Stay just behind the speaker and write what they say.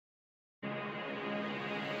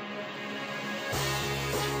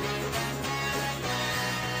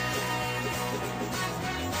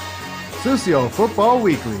Sucio Football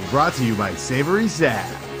Weekly, brought to you by Savory Sad.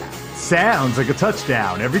 Sounds like a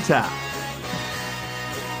touchdown every time.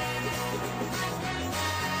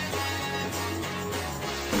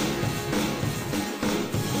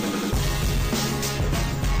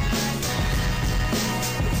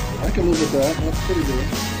 I can live with that. That's pretty good.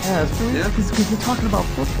 Yeah, it's pretty because we're talking about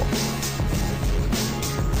football.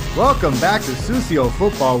 Welcome back to Sucio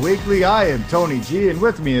Football Weekly. I am Tony G, and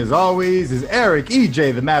with me, as always, is Eric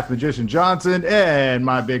EJ, the Math Magician Johnson, and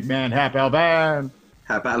my big man, Hap Alvan.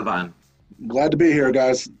 Hap Alvan. Glad to be here,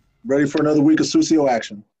 guys. Ready for another week of Sucio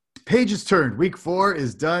action. Page is turned. Week 4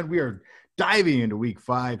 is done. We are diving into Week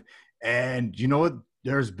 5, and you know what?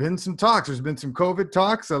 There's been some talks. There's been some COVID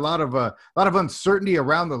talks, a lot of uncertainty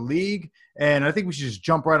around the league, and I think we should just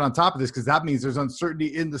jump right on top of this because that means there's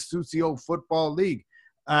uncertainty in the Sucio Football League.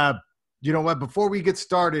 You know what? Before we get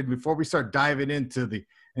started, before we start diving into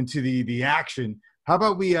the action, how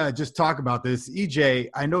about we just talk about this? EJ,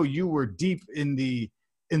 I know you were deep in the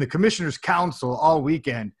Commissioner's Council all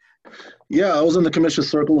weekend. Yeah, I was in the Commissioner's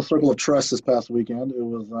Circle of Trust this past weekend. It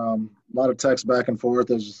was a lot of text back and forth,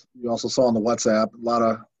 as you also saw on the WhatsApp. A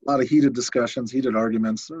lot of heated discussions, heated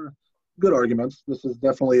arguments, or good arguments. This is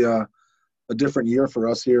definitely a different year for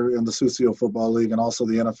us here in the Sucio Football League and also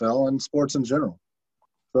the NFL and sports in general.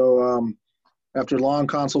 So after long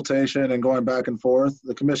consultation and going back and forth,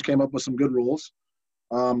 the commission came up with some good rules,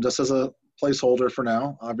 just as a placeholder for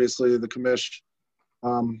now. Obviously, the commission,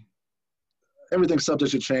 everything's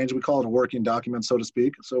subject to change. We call it a working document, so to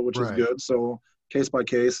speak, which is good. So case by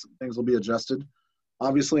case, things will be adjusted.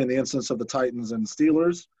 Obviously, in the instance of the Titans and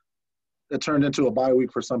Steelers, it turned into a bye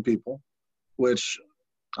week for some people, which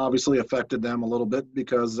obviously affected them a little bit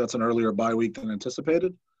because that's an earlier bye week than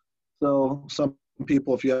anticipated. So some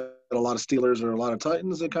people, if you had a lot of Steelers or a lot of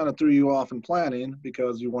Titans, it kind of threw you off in planning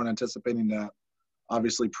because you weren't anticipating that,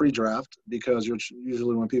 obviously, pre-draft, because you're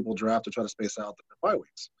usually when people draft to try to space out their bye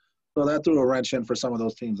weeks. So that threw a wrench in for some of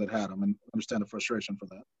those teams that had them, and understand the frustration for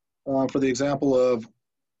that. For the example of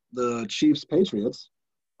the Chiefs-Patriots,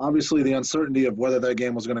 obviously the uncertainty of whether that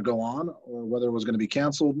game was going to go on or whether it was going to be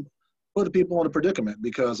canceled put people in a predicament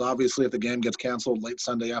because obviously if the game gets canceled late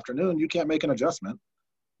Sunday afternoon, you can't make an adjustment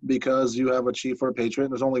because you have a Chief or a Patriot,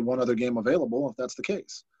 and there's only one other game available if that's the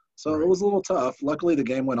case. So It was a little tough. Luckily, the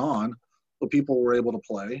game went on, so people were able to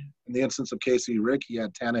play. In the instance of KC Rick, he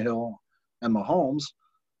had Tannehill and Mahomes,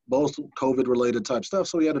 both COVID-related type stuff,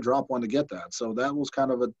 so he had to drop one to get that. So that was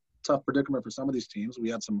kind of a tough predicament for some of these teams. We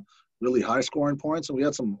had some really high-scoring points, and we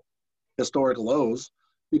had some historic lows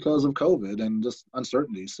because of COVID and just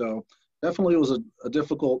uncertainty. So definitely it was a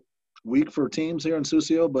difficult week for teams here in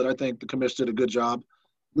Sucio, but I think the commission did a good job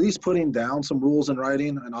at least putting down some rules in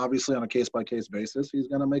writing, and obviously on a case-by-case basis, he's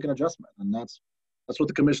going to make an adjustment. And that's what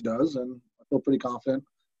the commission does, and I feel pretty confident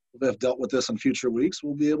if they've dealt with this in future weeks,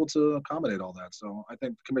 we'll be able to accommodate all that. So I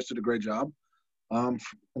think the commission did a great job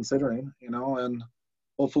considering, and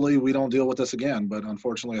hopefully we don't deal with this again, but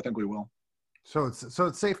unfortunately I think we will. So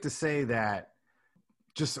it's safe to say that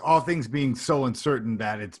just all things being so uncertain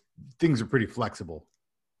that things are pretty flexible.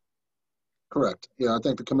 Correct. Yeah, I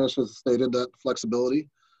think the commission has stated that flexibility.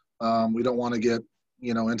 We don't want to get,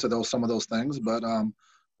 into some of those things, but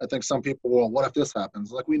I think some people, well, what if this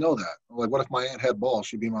happens? Like, we know that. Like, what if my aunt had balls?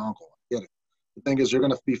 She'd be my uncle. I get it. The thing is, you're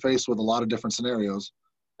going to be faced with a lot of different scenarios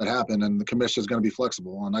that happen, and the commission is going to be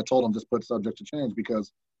flexible. And I told them just put subject to change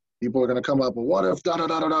because people are going to come up with, what if,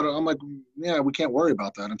 da-da-da-da-da. I'm like, yeah, we can't worry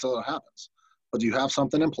about that until it happens. But you have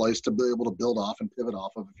something in place to be able to build off and pivot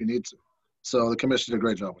off of if you need to. So the commission did a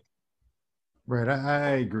great job with it. Right. I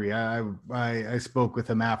agree. I spoke with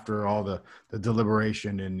him after all the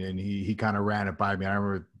deliberation and he kind of ran it by me. I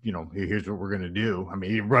remember, here's what we're going to do. I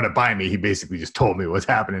mean, he run it by me. He basically just told me what's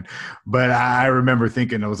happening. But I remember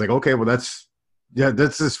thinking, I was like, okay, well, that's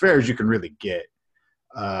as fair as you can really get.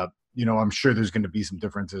 I'm sure there's going to be some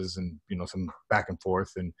differences and, some back and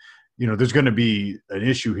forth and, there's going to be an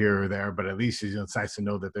issue here or there, but at least it's nice to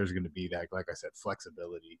know that there's going to be that, like I said,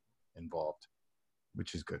 flexibility involved,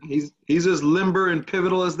 which is good. He's as limber and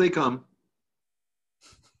pivotal as they come.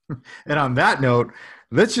 And on that note,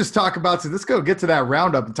 let's go get to that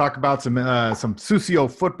roundup and talk about some Sucio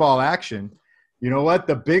football action. You know what?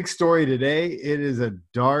 The big story today, it is a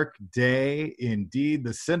dark day indeed.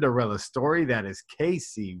 The Cinderella story that is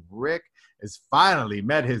KC Rick has finally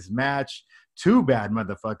met his match. Two bad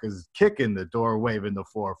motherfuckers kicking the door, waving the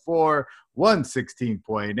 4-4,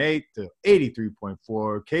 116.8 to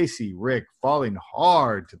 83.4. KC Rick falling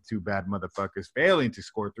hard to two bad motherfuckers, failing to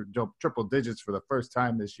score triple digits for the first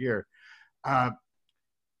time this year.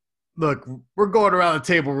 Look, we're going around the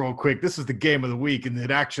table real quick. This is the game of the week, and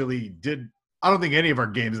it actually did I don't think any of our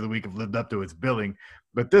games of the week have lived up to its billing,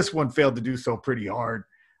 but this one failed to do so pretty hard.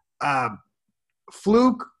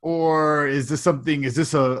 Fluke, or is this something? Is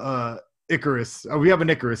this a Icarus? We have an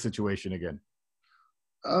Icarus situation again.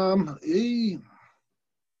 It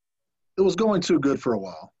was going too good for a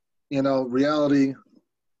while. Reality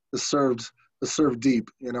is served deep.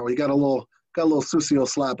 He got a little Susio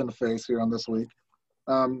slap in the face here on this week.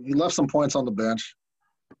 He left some points on the bench.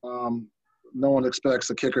 No one expects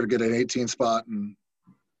a kicker to get an 18 spot, and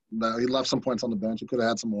he left some points on the bench. He could have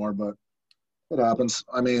had some more, but it happens.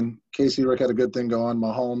 I mean, Casey Rick had a good thing going.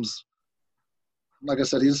 Mahomes, like I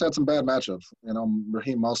said, he just had some bad matchups.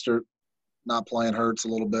 Raheem Mostert not playing hurts a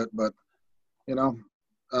little bit, but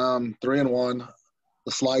 3-1.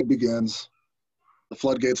 The slide begins. The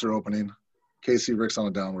floodgates are opening. Casey Rick's on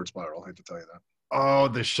a downward spiral. I hate to tell you that. Oh,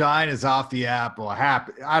 the shine is off the apple.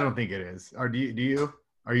 I don't think it is. Or do you?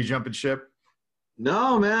 Are you jumping ship?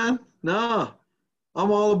 No, man. No.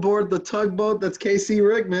 I'm all aboard the tugboat. That's KC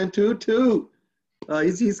Rick, man. 2-2.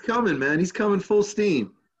 He's coming, man. He's coming full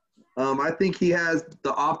steam. I think he has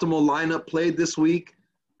the optimal lineup played this week,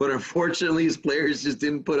 but unfortunately his players just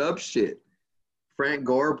didn't put up shit. Frank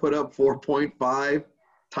Gore put up 4.5.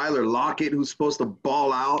 Tyler Lockett, who's supposed to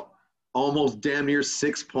ball out, almost damn near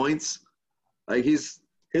 6 points. Like his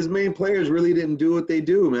main players really didn't do what they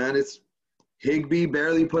do, man. It's Higbee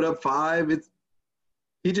barely put up 5.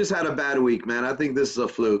 He just had a bad week, man. I think this is a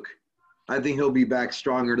fluke. I think he'll be back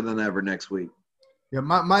stronger than ever next week. Yeah,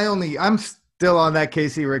 I'm still on that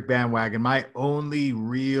KC Rick bandwagon. My only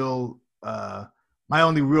real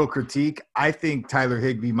critique, I think Tyler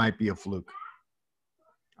Higbee might be a fluke.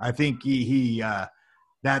 I think he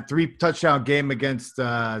that 3-touchdown game against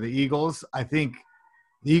the Eagles, I think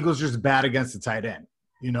the Eagles are just bad against the tight end.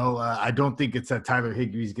 I don't think it's that Tyler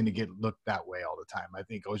Higbee's going to get looked that way all the time. I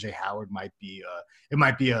think O.J. Howard might be a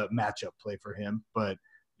matchup play for him. But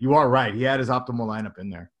you are right. He had his optimal lineup in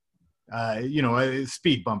there. A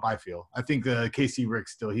speed bump, I feel. I think KC Rick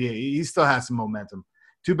he still has some momentum.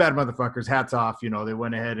 Too bad motherfuckers, hats off. They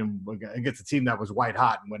went ahead and against a team that was white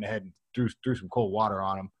hot and went ahead and threw some cold water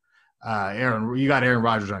on them. You got Aaron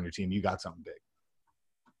Rodgers on your team. You got something big.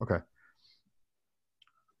 Okay.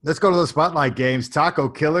 Let's go to the spotlight games. Taco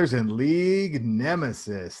Killers and League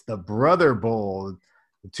Nemesis, the Brother Bowl.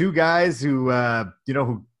 The two guys who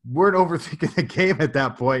who weren't overthinking the game at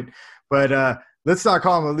that point. But let's not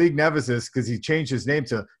call him a League Nemesis because he changed his name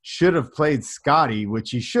to Should Have Played Scotty, which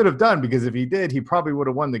he should have done because if he did, he probably would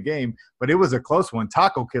have won the game. But it was a close one.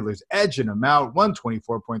 Taco Killers edging him out,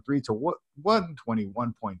 124.3 to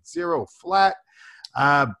 121.0 flat.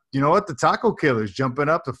 You know what? The Taco Killers jumping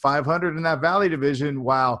up to 500 in that Valley division,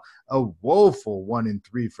 while a woeful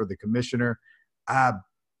 1-3 for the commissioner.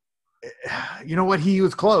 You know what? He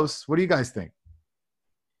was close. What do you guys think?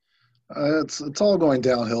 It's all going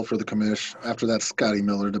downhill for the commish after that Scotty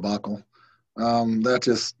Miller debacle.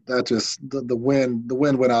 The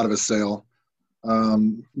wind went out of his sail.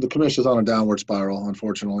 The commish is on a downward spiral,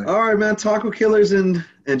 unfortunately. All right, man. Taco Killers and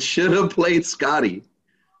should have played Scotty.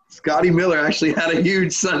 Scotty Miller actually had a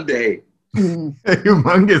huge Sunday. A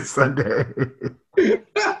humongous Sunday.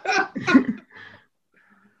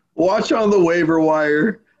 Watch on the waiver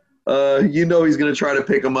wire. He's going to try to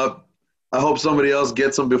pick him up. I hope somebody else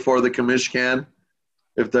gets him before the commish can,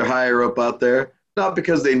 if they're higher up out there. Not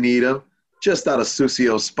because they need him, just out of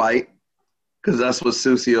Susio spite, because that's what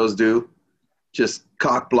Susios do. Just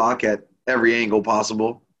cock block at every angle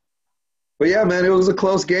possible. But, yeah, man, it was a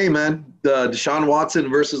close game, man. Deshaun Watson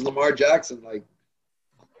versus Lamar Jackson. It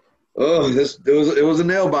was a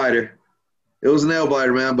nail-biter. It was a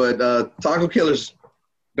nail-biter, man. But Taco Killers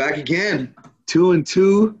back again,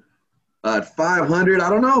 2-2 at 500. I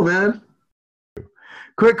don't know, man.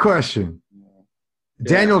 Quick question. Yeah.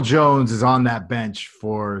 Daniel Jones is on that bench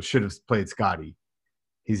for Should Have Played Scotty.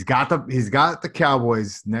 He's got the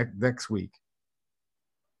Cowboys next week.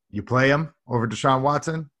 You play him over Deshaun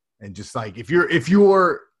Watson? And just like if you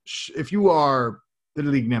are the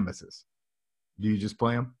League Nemesis, do you just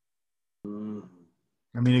play him?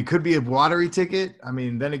 I mean, it could be a lottery ticket. I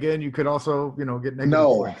mean, then again, you could also get negative.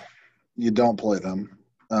 No, points. You don't play them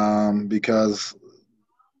because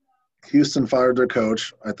Houston fired their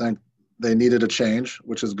coach. I think they needed a change,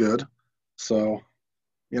 which is good. So,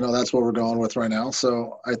 that's what we're going with right now.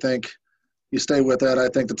 So I think you stay with that. I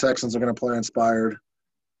think the Texans are going to play inspired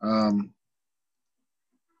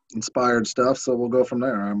stuff, so we'll go from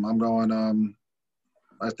there. I'm going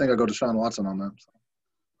I think I go to Deshaun Watson on that.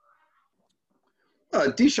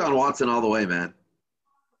 Deshaun Watson all the way, man.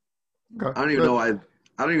 Okay, I don't even know why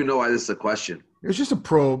I don't even know why this is a question. It's just a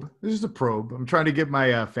probe. It's just a probe. I'm trying to get my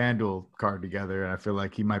FanDuel card together, and I feel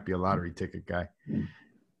like he might be a lottery ticket guy.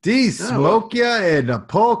 D. Smokia and the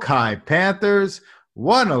Polk High Panthers,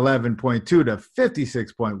 111.2 to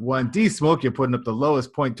 56.1. D. Smokia putting up the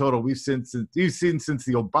lowest point total we've seen since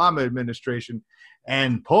the Obama administration.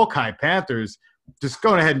 And Polk High Panthers just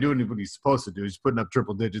going ahead and doing what he's supposed to do. He's putting up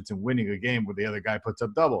triple digits and winning a game where the other guy puts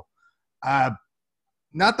up double.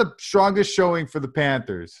 Not the strongest showing for the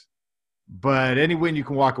Panthers, but any win you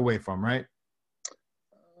can walk away from, right?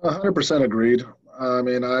 100% agreed. I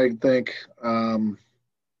mean, I think I'm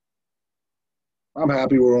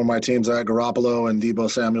happy where my team's at. Garoppolo and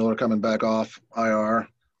Deebo Samuel are coming back off IR.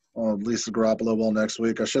 Well, at least Garoppolo will next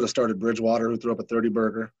week. I should have started Bridgewater, who threw up a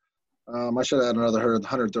 30-burger. I should have had another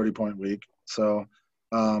 130-point week. So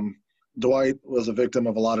Dwight was a victim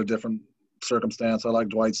of a lot of different circumstance. I like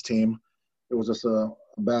Dwight's team. It was just a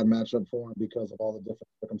bad matchup for him because of all the different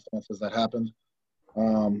circumstances that happened.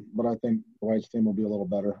 But I think Dwight's team will be a little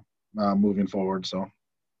better moving forward. So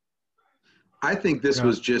I think this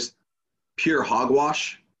was just pure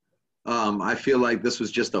hogwash. I feel like this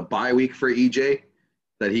was just a bye week for EJ,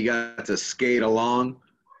 that he got to skate along.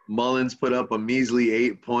 Mullins put up a measly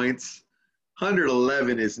 8 points.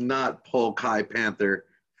 111 is not Polk High Panther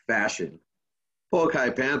fashion. Polk High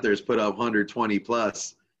Panthers put up 120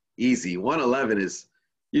 plus easy. 111 is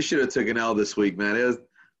 – you should have took an L this week, man.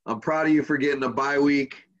 I'm proud of you for getting a bye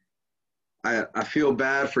week. I feel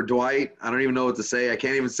bad for Dwight. I don't even know what to say. I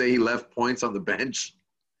can't even say he left points on the bench.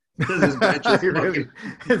 Because his bench is really,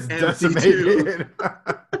 it's decimated.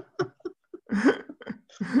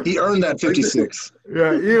 He earned that 56.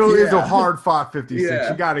 Yeah, it's a hard-fought 56.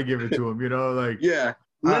 Yeah. You got to give it to him, Yeah,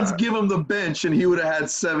 let's give him the bench, and he would have had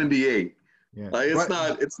 78. Yeah. Like,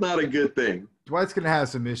 it's not a good thing. Dwight's going to have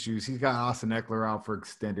some issues. He's got Austin Eckler out for an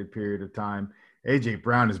extended period of time. A.J.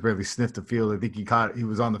 Brown has barely sniffed the field. I think he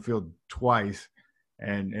was on the field twice,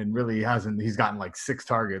 and really hasn't. He's gotten like 6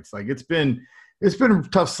 targets. Like it's been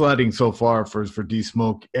tough sledding so far for D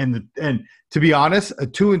Smoke. And to be honest, a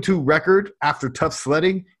 2-2 record after tough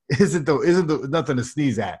sledding isn't nothing to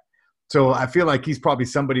sneeze at. So I feel like he's probably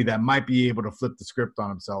somebody that might be able to flip the script on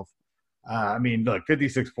himself. I mean, look,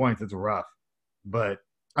 56 points, it's rough, but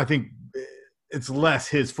I think it's less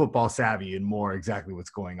his football savvy and more exactly what's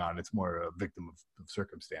going on. It's more a victim of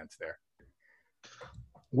circumstance there.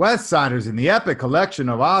 Westsiders in the Epic Collection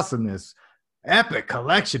of Awesomeness. Epic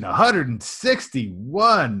Collection,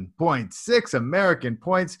 161.6 American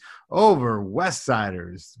points over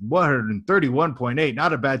Westsiders, 131.8.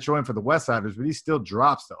 Not a bad showing for the Westsiders, but he still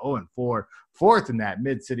drops to 0-4, fourth in that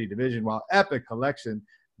Mid-City division, while Epic Collection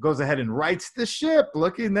goes ahead and rights the ship,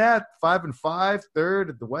 looking at 5-5,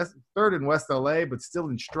 third in West LA, but still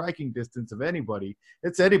in striking distance of anybody.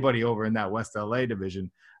 It's anybody over in that West LA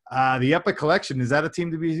division. The Epic Collection, is that a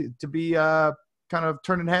team to be kind of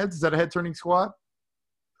turning heads? Is that a head-turning squad?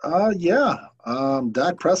 Yeah.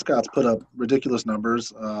 Dak Prescott's put up ridiculous numbers.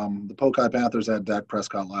 The Polk High Panthers had Dak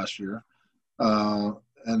Prescott last year. And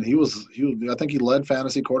I think he led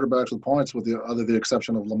fantasy quarterbacks with points with the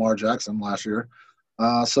exception of Lamar Jackson last year.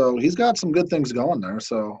 So he's got some good things going there.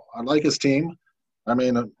 So I like his team. I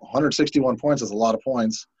mean, 161 points is a lot of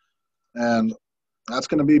points. And that's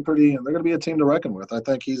going to be they're going to be a team to reckon with. I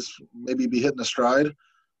think he's maybe be hitting a stride.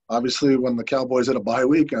 Obviously, when the Cowboys hit a bye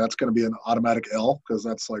week, that's going to be an automatic L because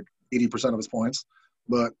that's like 80% of his points.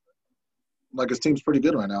 But, like, his team's pretty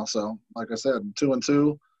good right now. So, like I said,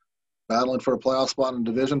 2-2, battling for a playoff spot in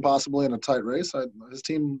division possibly in a tight race. His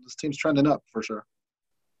team's trending up for sure.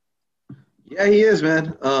 Yeah, he is,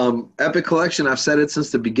 man. Epic Collection, I've said it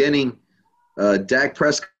since the beginning. Dak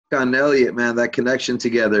Prescott and Elliott, man, that connection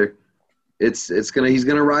together. He's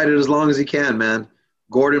gonna ride it as long as he can, man.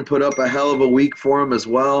 Gordon put up a hell of a week for him as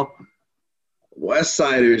well.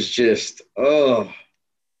 Westsiders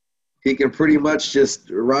he can pretty much just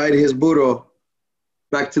ride his burro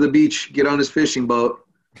back to the beach, get on his fishing boat,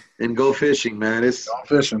 and go fishing, man. Go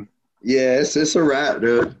fishing. Yeah, it's a wrap,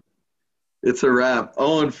 dude. It's a wrap.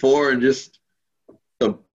 0-4 and just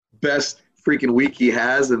the best freaking week he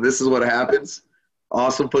has, and this is what happens.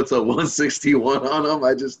 Awesome puts up 161 on him.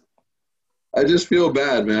 I just feel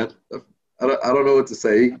bad, man. I don't know what to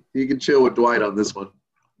say. He can chill with Dwight on this one.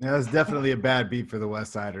 Yeah, it's definitely a bad beat for the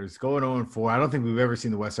Westsiders. Going 0-4. I don't think we've ever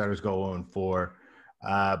seen the Westsiders go 0-4.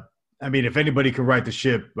 I mean, if anybody can right the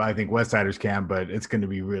ship, I think Westsiders can, but it's going to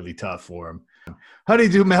be really tough for them.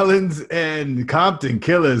 Honeydew Melons and Compton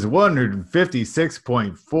Killers,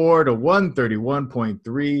 156.4 to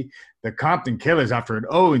 131.3. The Compton Killers, after an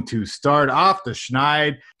 0-2 start off the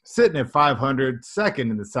schneid, sitting at 500,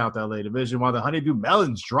 second in the South LA division, while the Honeydew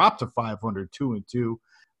Melons dropped to 500, 2-2.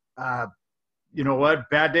 You know what?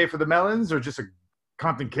 Bad day for the Melons, or just a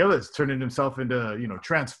Compton Killers turning himself into,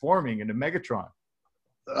 transforming into Megatron?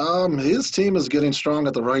 His team is getting strong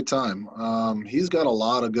at the right time. He's got a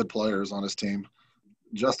lot of good players on his team.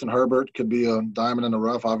 Justin Herbert could be a diamond in the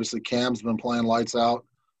rough. Obviously, Cam's been playing lights out.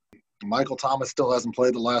 Michael Thomas still hasn't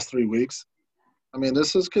played the last 3 weeks. I mean,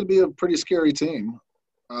 could be a pretty scary team.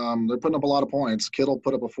 They're putting up a lot of points. Kittle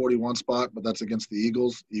put up a 41 spot, but that's against the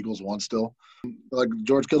Eagles. Eagles won still. Like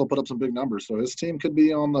George Kittle put up some big numbers, so his team could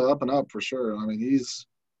be on the up and up for sure. I mean, he's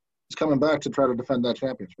coming back to try to defend that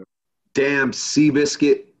championship. Damn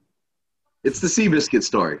Seabiscuit. It's the Seabiscuit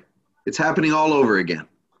story. It's happening all over again.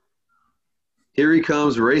 Here he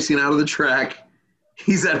comes racing out of the track.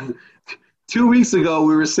 He's at 2 weeks ago,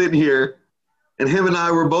 we were sitting here, and him and I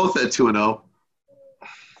were both at 2-0,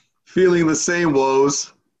 feeling the same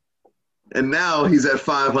woes. And now he's at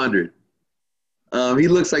 500. He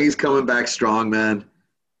looks like he's coming back strong, man.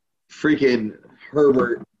 Freaking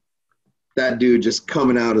Herbert, that dude just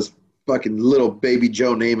coming out as fucking little baby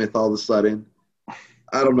Joe Namath all of a sudden.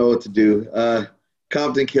 I don't know what to do.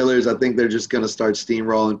 Compton Killers, I think they're just going to start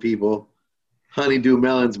steamrolling people. Honeydew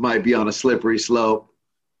Melons might be on a slippery slope.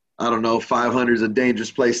 I don't know. 500 is a dangerous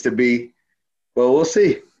place to be. But we'll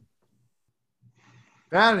see.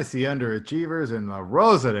 Fantasy underachievers in La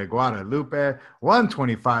Rosa de Guadalupe,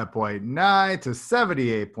 125.9 to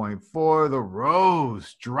 78.4. The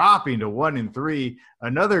Rose dropping to 1-3.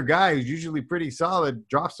 Another guy who's usually pretty solid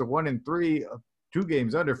drops to 1-3, 2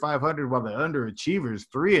 games under 500, while the underachievers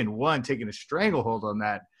 3-1, taking a stranglehold on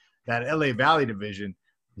that LA Valley division.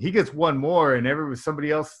 He gets one more, and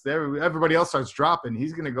everybody else starts dropping.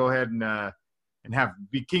 He's going to go ahead and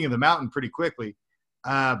be king of the mountain pretty quickly.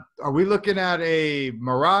 Are we looking at a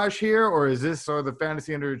mirage here, or are the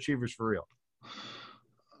fantasy underachievers for real?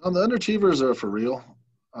 The underachievers are for real.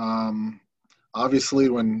 Obviously,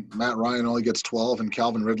 when Matt Ryan only gets 12 and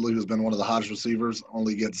Calvin Ridley, who's been one of the hottest receivers,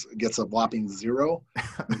 only gets a whopping 0.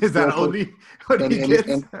 Is that only what he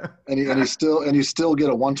gets? And you still get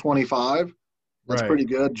a 125. That's right. Pretty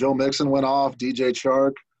good. Joe Mixon went off. DJ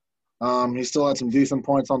Chark. He still had some decent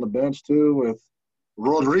points on the bench too with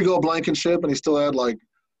Rodrigo Blankenship, and he still had a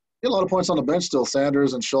lot of points on the bench still.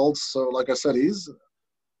 Sanders and Schultz. So like I said, he's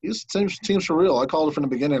teams for real. I called it from the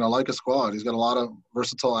beginning. I like his squad. He's got a lot of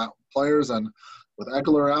versatile players, and with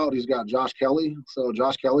Eckler out, he's got Josh Kelly. So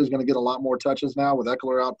Josh Kelly's going to get a lot more touches now with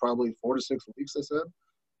Eckler out, probably 4 to 6 weeks. They said.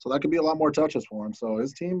 So that could be a lot more touches for him. So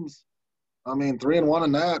his team's. 3-1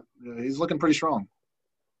 in that. He's looking pretty strong.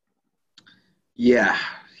 Yeah.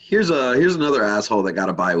 Here's another asshole that got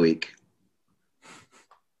a bye week.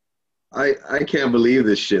 I can't believe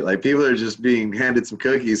this shit. Like, people are just being handed some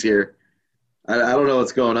cookies here. I don't know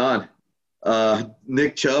what's going on.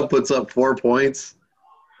 Nick Chubb puts up 4 points.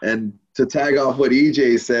 And to tag off what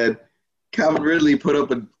EJ said, Calvin Ridley put up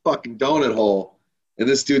a fucking donut hole. And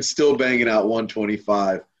this dude's still banging out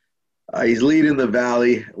 125. He's leading the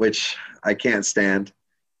Valley, which I can't stand.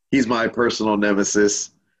 He's my personal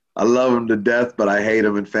nemesis. I love him to death, but I hate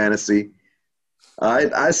him in fantasy.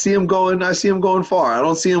 I see him going far. I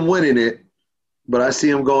don't see him winning it, but I see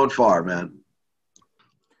him going far, man.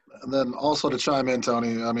 And then also to chime in,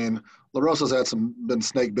 Tony, La Rosa's been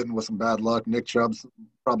snake bitten with some bad luck. Nick Chubb's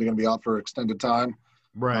probably going to be out for extended time.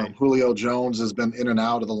 Right. Julio Jones has been in and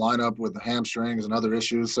out of the lineup with hamstrings and other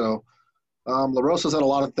issues. So La Rosa's had a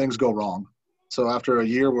lot of things go wrong. So after a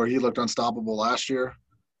year where he looked unstoppable last year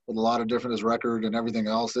with a lot of different his record and everything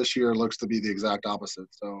else, this year looks to be the exact opposite.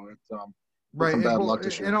 So it's right. some bad luck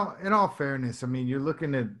this year. In all fairness, if you're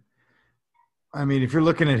looking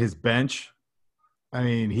at his bench,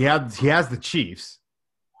 he has the Chiefs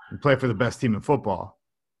and play for the best team in football.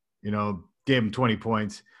 Gave him 20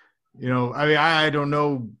 points. I don't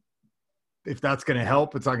know if that's going to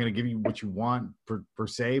help. It's not going to give you what you want per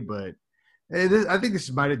se, but I think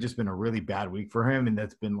this might have just been a really bad week for him, and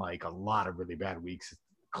that's been like a lot of really bad weeks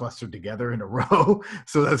clustered together in a row.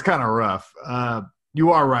 So that's kind of rough.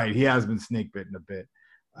 You are right. He has been snake bitten a bit.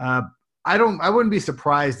 I wouldn't be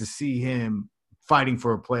surprised to see him fighting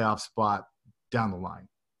for a playoff spot down the line.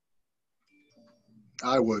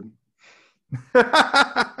 I would.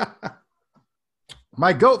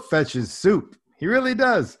 My goat fetches soup. He really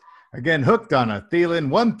does. Again, hooked on a Thielen,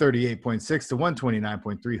 138.6 to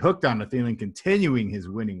 129.3. Hooked on a Thielen, continuing his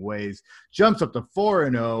winning ways. Jumps up to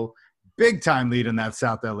 4-0. Big-time lead in that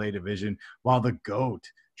South LA division, while the GOAT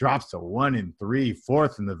drops to 1-3,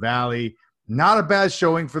 fourth in the Valley. Not a bad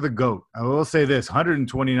showing for the GOAT. I will say this,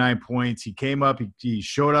 129 points. He came up, he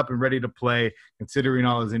showed up and ready to play, considering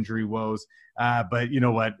all his injury woes. But you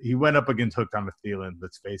know what? He went up against Hooked on a Thielen.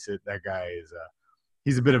 Let's face it, that guy is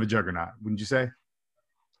he's a bit of a juggernaut, wouldn't you say?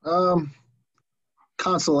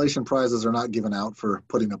 Consolation prizes are not given out for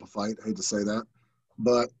putting up a fight. I hate to say that.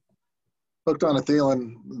 But Hooked on a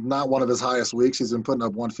Thielen, not one of his highest weeks. He's been putting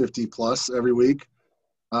up 150 plus every week.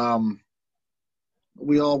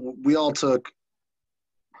 We all took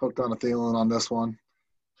Hooked on a Thielen on this one.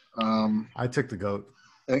 I took the GOAT,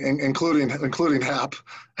 including Hap.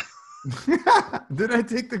 Did I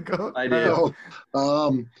take the GOAT? I did.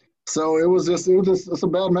 So it's a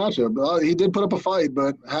bad matchup. He did put up a fight,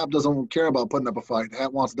 but Hap doesn't care about putting up a fight.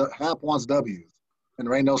 Hap wants W's, and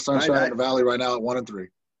there ain't no sunshine in the valley right now at 1-3.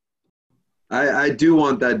 I do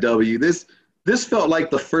want that W. This felt like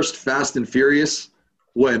the first Fast and Furious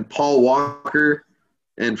when Paul Walker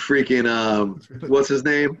and freaking what's his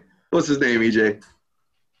name, EJ?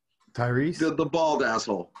 Tyrese? The bald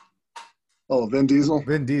asshole. Oh, Vin Diesel?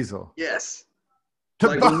 Vin Diesel. Yes.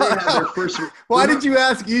 Like when they had their first. Why did you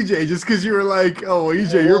ask EJ? Just because you were like, "Oh, well,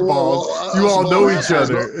 EJ, you're bald. You all know each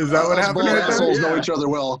other." Is that what happened? Bald assholes know each other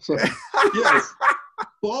well. So. Yes.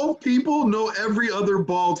 Bald people know every other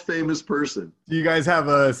bald famous person. Do you guys have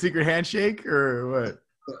a secret handshake or what?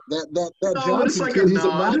 That Johnson like kid, he's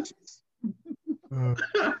a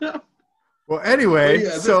Well, anyway,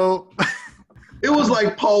 so it was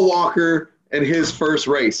like Paul Walker and his first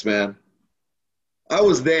race, man. I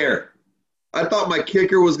was there. I thought my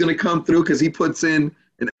kicker was going to come through because he puts in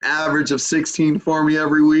an average of 16 for me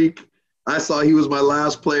every week. I saw he was my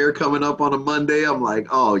last player coming up on a Monday. I'm like,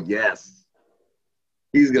 oh, yes.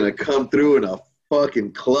 He's going to come through in a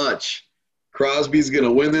fucking clutch. Crosby's going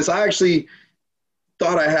to win this. I actually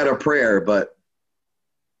thought I had a prayer, but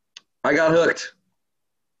I got hooked.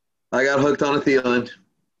 I got hooked on a Thielen,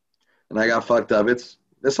 and I got fucked up. It's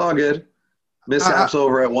all good. Mishaps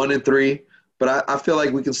over at 1-3. But I feel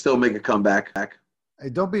like we can still make a comeback. Hey,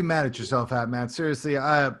 don't be mad at yourself, Hat Man. Seriously,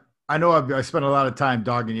 I know I spent a lot of time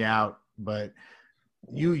dogging you out, but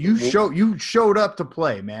you showed up to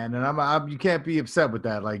play, man, and you can't be upset with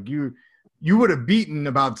that. Like you would have beaten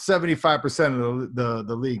about 75% of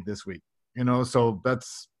the league this week, So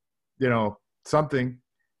that's something.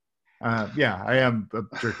 Yeah, I am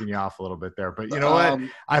jerking you off a little bit there, but you know what?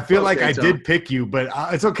 I feel like I did pick you, but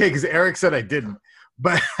it's okay because Eric said I didn't.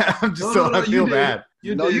 But I'm just I feel bad.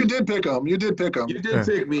 You did pick him. You did pick him. You did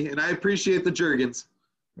pick me, and I appreciate the Jergens.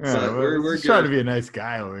 Yeah, so we're trying to be a nice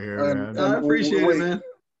guy over here, man. I appreciate it, man.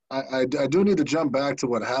 I do need to jump back to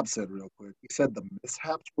what Hap said real quick. He said the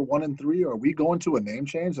mishaps for 1-3. Are we going to a name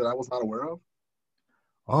change that I was not aware of?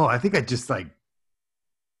 Oh, I think I just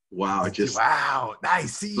wow,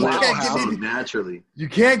 nice. See, naturally. You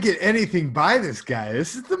can't get anything by this guy.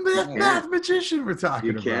 This is the math magician we're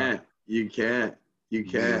talking about. You can't.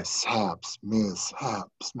 Mishaps.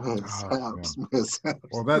 Well,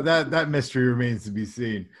 that mystery remains to be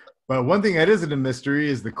seen. But one thing that isn't a mystery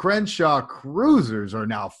is the Crenshaw Cruisers are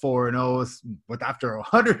now 4-0 with after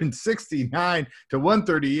 169 to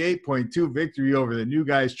 138.2 victory over the New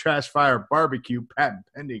Guys Trash Fire Barbecue, patent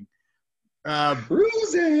pending.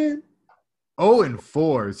 Cruising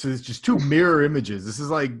 0-4. So it's just two mirror images. This is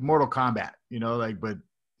like Mortal Kombat, but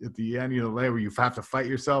at the end of the layer where you have to fight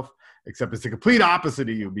yourself. Except it's the complete opposite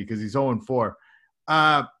of you because he's 0-4.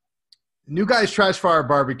 New Guys Trash Fire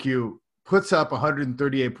Barbecue puts up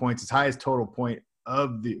 138 points, his highest point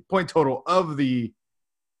total of the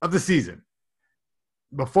season.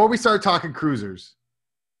 Before we start talking cruisers,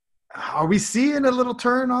 are we seeing a little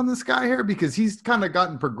turn on this guy here? Because he's kind of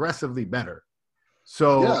gotten progressively better.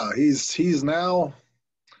 So yeah, he's now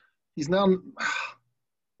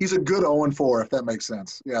he's a good 0-4, if that makes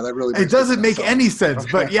sense. Yeah, that really. It doesn't make any sense,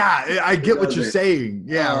 but yeah, I get what you're saying.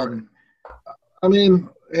 Yeah, I don't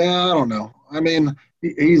know.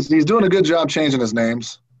 He's doing a good job changing his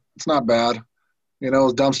names. It's not bad.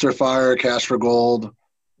 Dumpster Fire, Cash for Gold,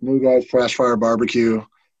 New Guys Trash Fire Barbecue.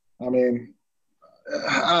 I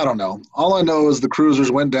don't know. All I know is the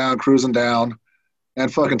Cruisers went down, cruising down,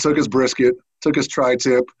 and fucking took his brisket, took his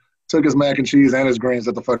tri-tip, took his mac and cheese and his greens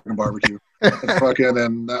at the fucking barbecue.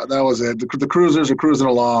 and that was it. The Cruisers are cruising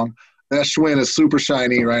along. That Schwinn is super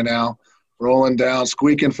shiny right now, rolling down,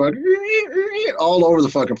 squeaking fucking all over the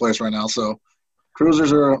fucking place right now. So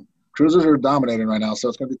Cruisers are dominating right now, so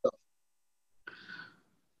it's going to be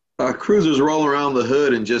tough. Cruisers roll around the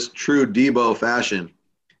hood in just true Debo fashion.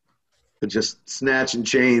 Just snatching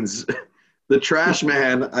chains. The trash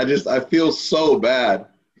man, I feel so bad.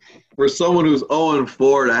 For someone who's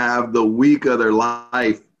 0-4 to have the week of their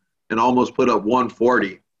life and almost put up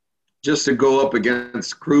 140, just to go up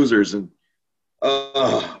against cruisers. And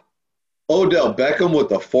Odell Beckham with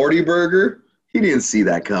the 40 burger, he didn't see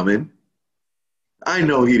that coming. I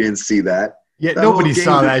know he didn't see that. Yeah, nobody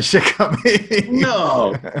saw that shit coming.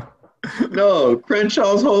 No.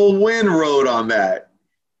 Crenshaw's whole win rode on that.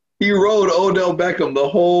 He rode Odell Beckham the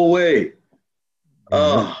whole way.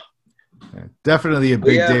 Definitely a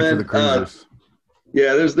big day for the Cruisers.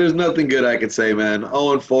 There's nothing good I could say, man.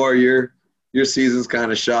 0-4, your season's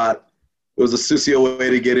kind of shot. It was a Susio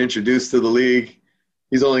way to get introduced to the league.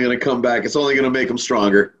 He's only going to come back. It's only going to make him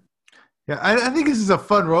stronger. Yeah, I think this is a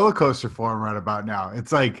fun roller coaster for him right about now.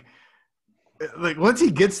 It's like once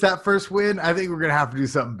he gets that first win, I think we're going to have to do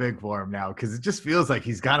something big for him now because it just feels like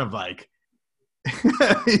he's kind of like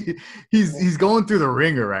he's going through the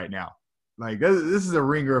ringer right now. Like this is a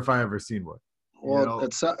ringer if I ever seen one. Well,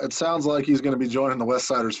 it sounds like he's going to be joining the West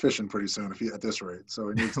Siders fishing pretty soon at this rate. So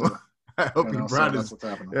he needs to. I hope he brought his.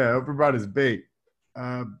 Yeah, I hope he brought his bait.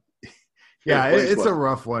 It's a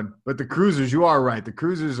rough one. But the Cruisers, you are right. The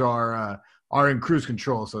Cruisers are in cruise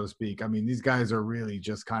control, so to speak. I mean, these guys are really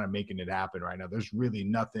just kind of making it happen right now. There's really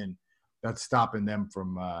nothing that's stopping them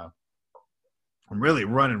from really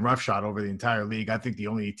running roughshod over the entire league. I think the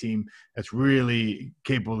only team that's really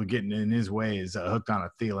capable of getting in his way is hooked on a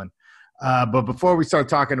Thielen. But before we start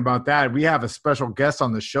talking about that, we have a special guest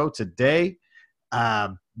on the show today.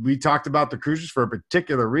 We talked about the Cruisers for a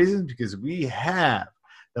particular reason because we have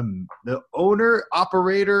the owner,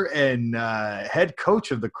 operator, and head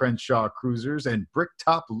coach of the Crenshaw Cruisers and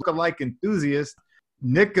Bricktop lookalike enthusiast,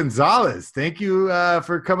 Nick Gonzalez. Thank you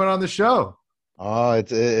for coming on the show. Oh,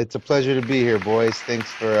 it's a pleasure to be here, boys. Thanks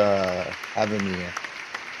for having me here.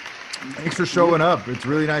 Thanks for showing up. It's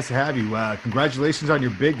really nice to have you. Congratulations on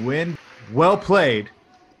your big win. Well played.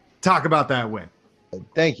 Talk about that win.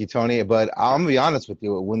 Thank you, Tony. But I'm gonna be honest with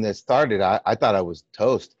you. When this started, I thought I was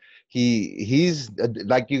toast. He's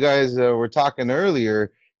like you guys were talking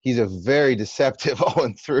earlier. He's a very deceptive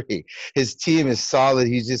 0-3. His team is solid.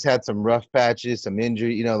 He's just had some rough patches, some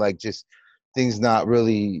injury, like just things not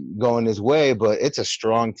really going his way. But it's a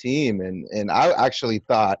strong team, and I actually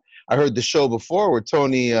thought I heard the show before where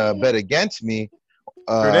Tony bet against me.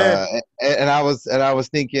 And I was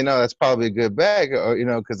thinking, that's probably a good bet,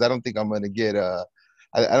 because I don't think I'm going to get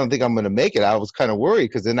I don't think I'm going to make it. I was kind of worried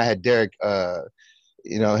because then I had Derek,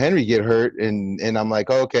 Henry get hurt, and I'm like,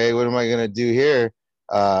 okay, what am I going to do here?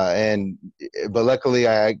 But luckily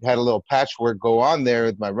I had a little patchwork go on there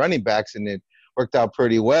with my running backs, and it worked out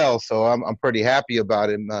pretty well. So I'm pretty happy about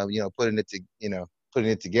him, putting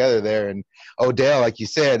it together there. And Odell, like you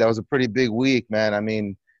said, that was a pretty big week, man. I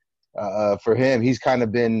mean, for him, he's kind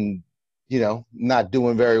of been, not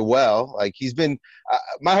doing very well. Like he's been,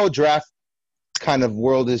 my whole draft kind of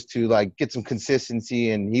world is to like get some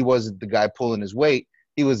consistency, and he wasn't the guy pulling his weight.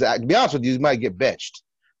 He was, to be honest with you, he might get benched.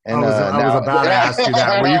 And I was about to ask you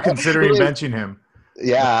that. Were you considering benching him?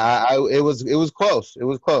 Yeah, it was close. It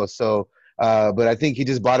was close. So, but I think he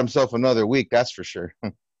just bought himself another week. That's for sure.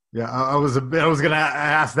 Yeah, I was gonna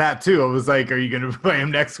ask that too. I was like, are you gonna play him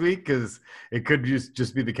next week? Because it could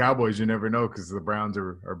just be the Cowboys. You never know because the Browns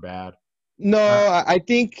are bad. No, I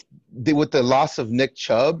think with the loss of Nick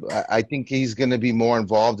Chubb, I think he's going to be more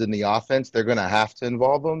involved in the offense. They're going to have to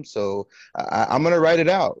involve him. So I'm going to write it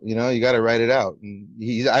out. You got to write it out. And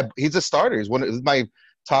he's a starter. He's my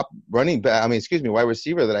top wide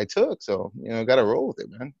receiver that I took. So, got to roll with it,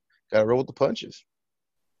 man. Got to roll with the punches.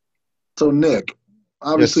 So, Nick,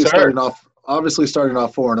 obviously starting off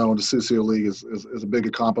 4-0 in the Susio League is a big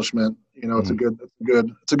accomplishment. It's a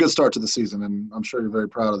good start to the season, and I'm sure you're very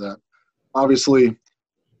proud of that. Obviously,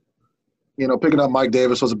 picking up Mike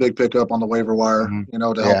Davis was a big pickup on the waiver wire, to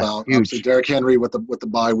help out. Huge. Obviously, Derrick Henry with the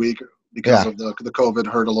bye week because of the COVID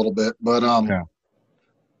hurt a little bit. But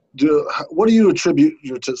what do you attribute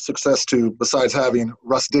your success to besides having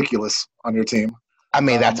Rusticulous on your team? I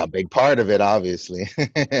mean, that's a big part of it, obviously.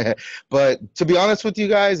 But to be honest with you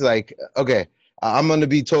guys, I'm going to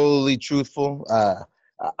be totally truthful.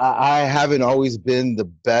 I haven't always been the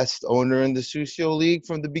best owner in the Susio League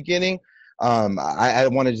from the beginning. I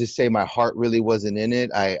want to just say my heart really wasn't in it.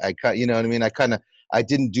 I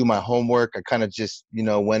didn't do my homework. I kind of just,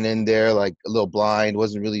 went in there like a little blind,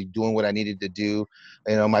 wasn't really doing what I needed to do.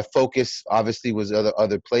 My focus obviously was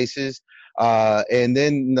other places. And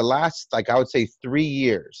then in the last, I would say 3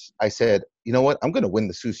 years, I said, you know what? I'm going to win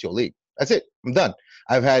the Susio League. That's it. I'm done.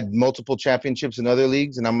 I've had multiple championships in other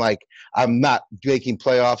leagues, and I'm like, I'm not making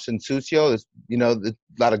playoffs in Susio. There's, a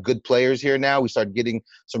lot of good players here now. We started getting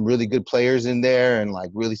some really good players in there, and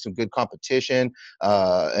really some good competition.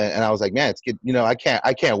 And I was like, man, it's good. I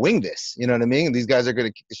can't wing this. You know what I mean? These guys are going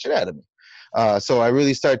to kick the shit out of me. So I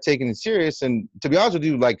really started taking it serious. And to be honest with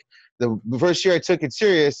you, like the first year I took it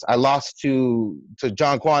serious, I lost to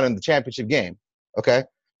John Quan in the championship game. Okay.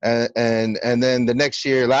 And then the next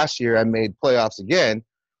year, last year, I made playoffs again.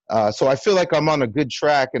 So I feel like I'm on a good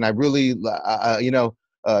track, and I really,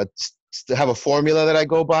 have a formula that I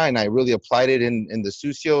go by, and I really applied it in the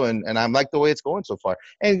Sucio, and I'm like the way it's going so far.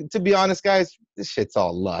 And to be honest, guys, this shit's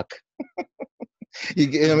all luck.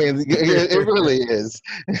 It really is.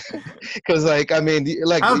 Because,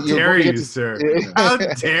 how dare you, sir? How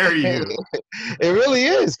dare you? It really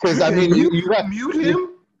is. Because you mute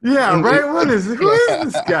him. Yeah, right. Who is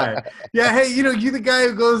this guy? Yeah, hey, you the guy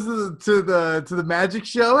who goes to the magic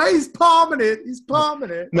show. Hey, he's palming it.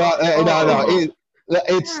 No.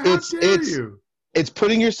 It's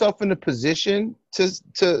putting yourself in a position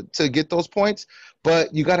to get those points,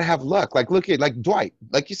 but you got to have luck. Like look at Dwight.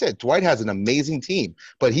 Like you said, Dwight has an amazing team,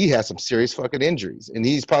 but he has some serious fucking injuries, and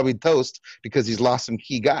he's probably toast because he's lost some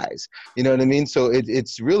key guys. You know what I mean? So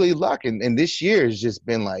it's really luck, and this year has just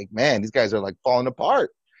been like, man, these guys are like falling apart.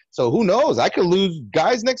 So who knows? I could lose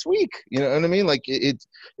guys next week. You know what I mean? Like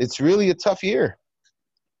it's really a tough year.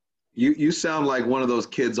 You sound like one of those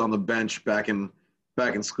kids on the bench back in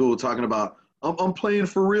school talking about I'm playing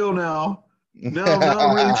for real now. No,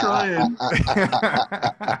 I'm really trying.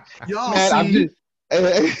 Y'all see.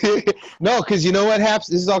 No, because you know what happens?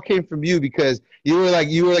 This all came from you because you were like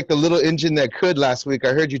the little engine that could last week.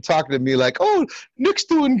 I heard you talking to me like, "Oh, Nick's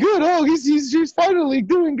doing good. Oh, he's finally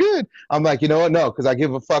doing good." I'm like, you know what? No, because I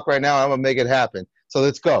give a fuck right now. I'm gonna make it happen. So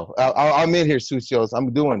let's go. I'm in here, Sucios.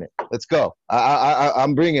 I'm doing it. Let's go.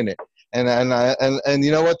 I'm bringing it. And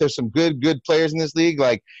you know what? There's some good players in this league,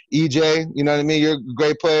 like EJ. You know what I mean? You're a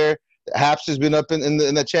great player. Haps has been up in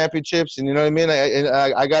the championships, and you know what I mean.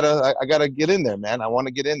 I gotta get in there, man. I want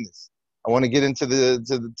to get in this. I want to get into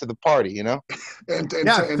the party, you know.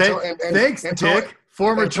 Thanks, Tick.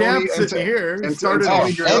 Former champ sitting here. And Tony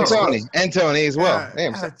as well.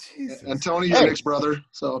 And Tony, your Nick's brother.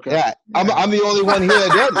 So okay. Yeah, I'm the only one here that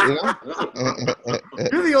does it. You know.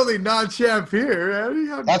 You're the only non-champ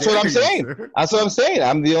here. That's what I'm saying. That's what I'm saying.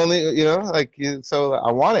 I'm the only, so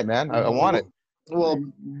I want it, man. I want it. Well,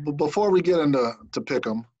 before we get into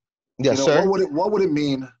Pick'em, yes, sir. What would it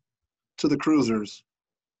mean to the Cruisers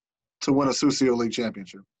to win a Sucio League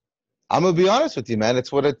championship? I'm gonna be honest with you, man.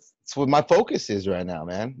 It's what my focus is right now,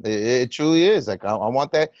 man. It truly is. Like I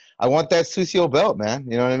want that. I want that Sucio belt, man.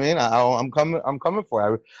 You know what I mean? I'm coming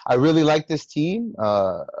for it. I really like this team.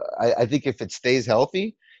 I think if it stays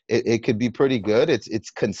healthy, it could be pretty good.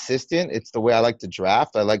 It's consistent. It's the way I like to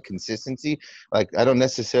draft. I like consistency. Like I don't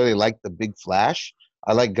necessarily like the big flash.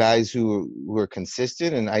 I like guys who are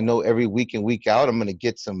consistent, and I know every week in, week out I'm gonna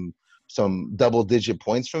get some double-digit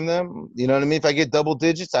points from them. You know what I mean? If I get double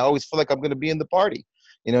digits, I always feel like I'm gonna be in the party.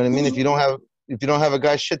 You know what I mean? If you don't have a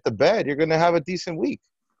guy shit the bed, you're gonna have a decent week.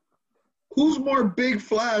 Who's more big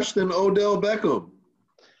flash than Odell Beckham?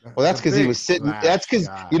 Well, that's because he was sitting. That's because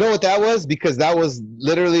you know what that was? Because that was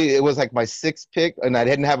literally, it was like my sixth pick, and I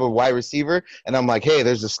didn't have a wide receiver, and I'm like, hey,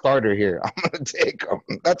 there's a starter here. I'm gonna take him.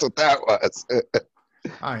 That's what that was.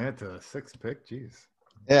 I had the sixth pick. Jeez.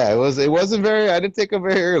 Yeah, it wasn't very. I didn't take him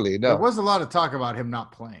very early. No, there was a lot of talk about him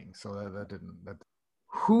not playing, so that didn't.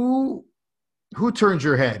 Who turns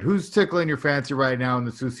your head? Who's tickling your fancy right now in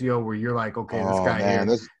the Sucio where you're like, okay,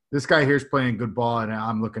 this guy here's playing good ball, and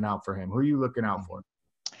I'm looking out for him. Who are you looking out for?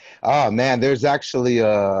 Oh man, there's actually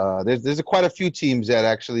there's quite a few teams that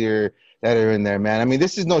actually are in there, man. I mean,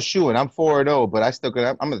 this is no shoo-in. I'm 4-0, but I'm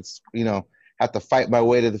gonna have to fight my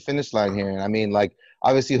way to the finish line here. And I mean, like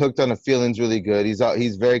obviously Hooked on a Feeling's really good.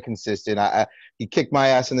 He's very consistent. He kicked my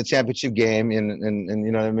ass in the championship game, and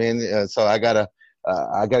you know what I mean. So I gotta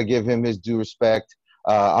give him his due respect.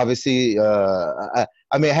 Obviously, I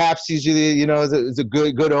mean, Haps usually is a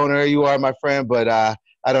good owner. You are my friend, but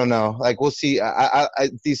I don't know. Like we'll see. I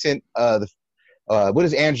decent. What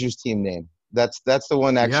is Andrew's team name? That's the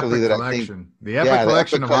one actually that collection. I think. The Epic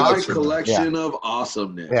Collection of Awesome. Collection of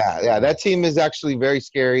Awesomeness. Yeah. That team is actually very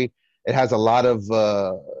scary. It has a lot of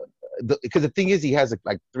because the thing is, he has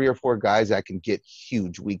like 3 or 4 guys that can get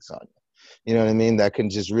huge weeks on you. You know what I mean? That can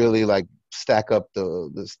just really like stack up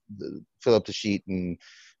the fill up the sheet and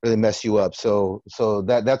really mess you up. So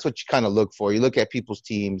that's what you kind of look for. You look at people's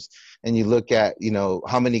teams and you look at,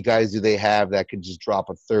 how many guys do they have that could just drop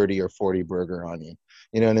a 30 or 40 burger on you.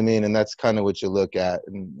 You know what I mean? And that's kind of what you look at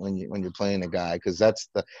when you're playing a guy, because that's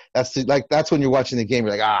when you're watching the game.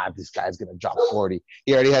 You're like, this guy's gonna drop 40.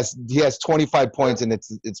 He has 25 points, and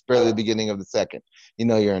it's barely the beginning of the second.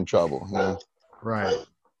 You're in trouble. Right.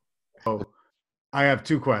 So I have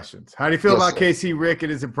 2 questions. How do you feel about KC Rick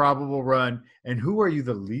and his improbable run, and who are you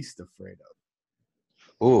the least afraid of?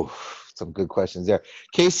 Ooh, some good questions there.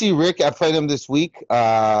 KC Rick, I played him this week.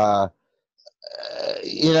 I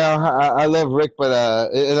love Rick, but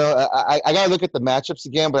I gotta look at the matchups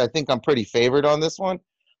again. But I think I'm pretty favored on this one.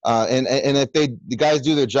 And if the guys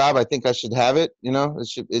do their job, I think I should have it.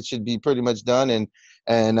 It should be pretty much done.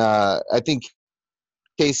 And I think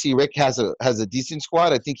KC Rick has a decent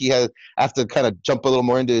squad. I think he has. I have to kind of jump a little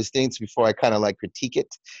more into his things before I kind of like critique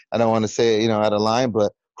it. I don't want to say out of line,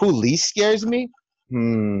 but who least scares me?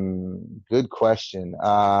 Good question. Maybe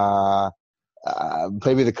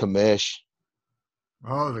the commish.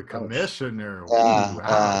 Oh, the commissioner.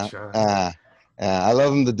 Ouch. I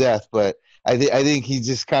love him to death, but I think he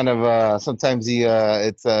just kind of sometimes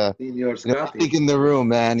it's speak in the room,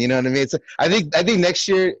 man. You know what I mean? I think next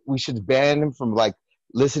year we should ban him from like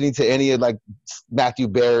listening to any of like Matthew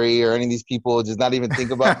Berry or any of these people. Just not even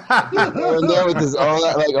think about there and there with his own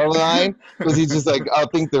line, because he's just like, I'll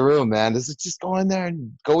think the room, man. Just go in there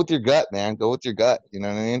and go with your gut, man. Go with your gut. You know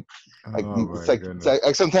what I mean? It's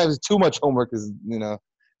like sometimes it's too much homework, is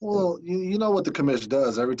Well, you know what the commish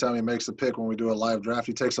does every time he makes a pick when we do a live draft.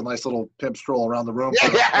 He takes a nice little pimp stroll around the room.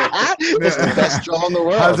 It's the best stroll in the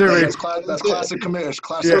world. That's classic commish.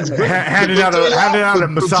 Classic. Handing out a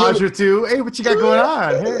massage or two. Hey, what you got going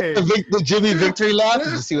on? Hey, the Jimmy victory laugh.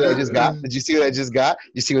 Did you see what I just got? Did you see what I just got?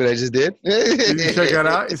 You see what I just did? Did you check that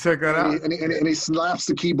out? And he slaps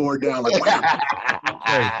the keyboard down like.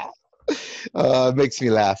 It makes me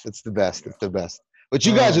laugh. It's the best. But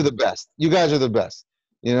you guys are the best. You guys are the best.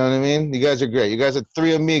 You know what I mean? You guys are great. You guys are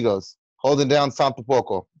three amigos holding down Sampo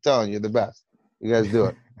Poco. I'm telling you, you're the best. You guys do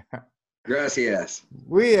it. Gracias.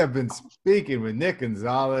 We have been speaking with Nick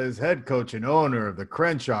Gonzalez, head coach and owner of the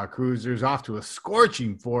Crenshaw Cruisers, off to a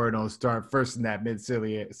scorching 4-0 start, first in that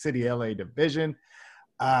Mid-City LA division.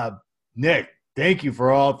 Nick, thank you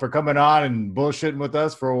for coming on and bullshitting with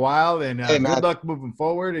us for a while. And good luck moving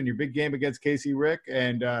forward in your big game against KC Rick.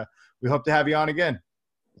 And we hope to have you on again.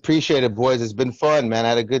 Appreciate it, boys. It's been fun, man. I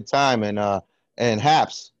had a good time. And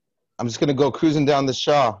Haps, I'm just gonna go cruising down the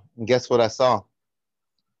Shaw, and guess what I saw?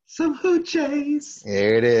 Some hoochies.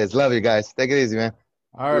 There it is. Love you guys. Take it easy, man.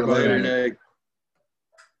 All right, later, Nick.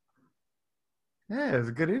 Yeah, it was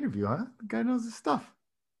a good interview, huh? The guy knows his stuff.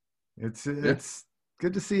 It's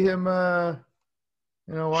good to see him.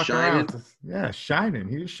 Walking shining. around. Yeah, shining.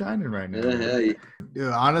 He's shining right now. Yeah.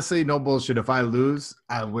 Dude, honestly, no bullshit. If I lose,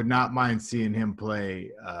 I would not mind seeing him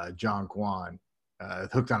play John Quan,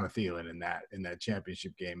 hooked on a Thielen in that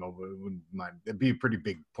championship game. I wouldn't mind. It'd be a pretty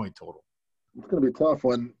big point total. It's gonna be tough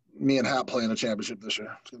when me and Hap play in a championship this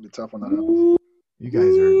year. It's gonna be tough when that happens. You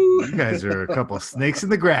guys are a couple of snakes in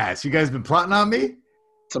the grass. You guys been plotting on me?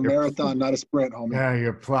 It's a marathon, not a sprint, homie. Yeah,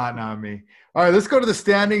 you're plotting on me. All right, let's go to the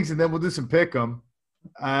standings and then we'll do some pick 'em.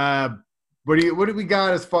 What do we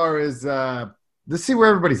got as far as let's see where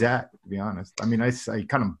everybody's at, to be honest. I mean, I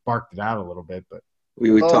kind of barked it out a little bit, but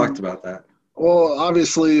we talked about that. Well,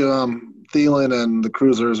 obviously, Thielen and the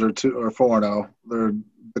Cruisers are 4-0. They're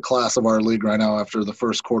the class of our league right now after the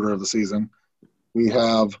first quarter of the season. We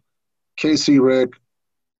have KC Rick,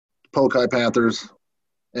 Pokai Panthers,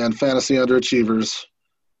 and Fantasy Underachievers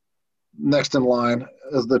next in line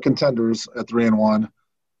as the contenders at 3-1.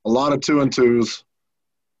 A lot of 2-2s,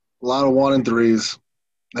 a lot of 1-3s,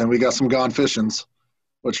 and we got some Gone Fishins,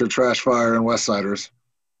 which are Trash Fire and Westsiders.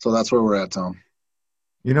 So that's where we're at, Tom.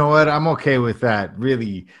 You know what? I'm okay with that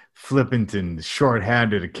really flippant and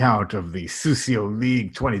short-handed account of the Sucio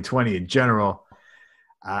League 2020 in general.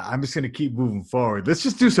 I'm just going to keep moving forward. Let's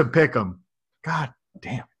just do some pick 'em. God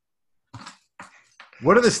damn.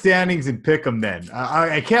 What are the standings in pick 'em then?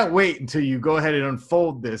 I can't wait until you go ahead and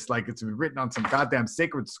unfold this like it's been written on some goddamn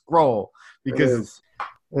sacred scroll, because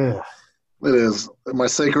it is my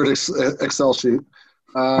sacred Excel sheet.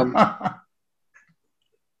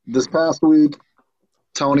 This past week,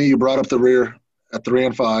 Tony, you brought up the rear at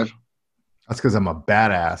 3-5. That's because I'm a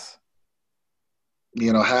badass.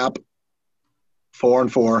 Hap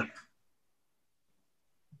 4-4,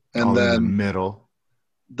 and then in the middle,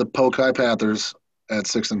 the Pokai Panthers at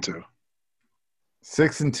 6-2.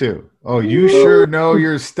 6-2. Oh, you sure know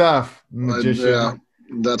your stuff, magician. Yeah,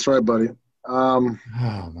 that's right, buddy. Oh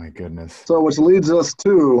my goodness. So, which leads us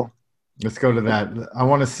to. Let's go to that. I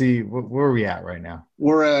want to see where are we at right now.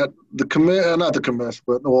 We're at the not the commish,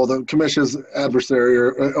 but the commish's adversary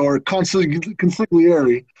or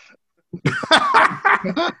consigliere.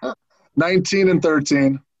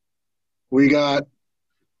 19-13. We got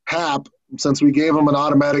Hap, since we gave him an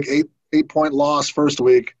automatic 8-point loss first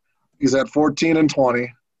week. He's at 14-20.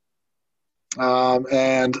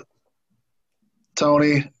 And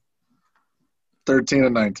Tony,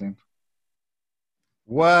 13-19.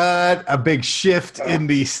 What a big shift in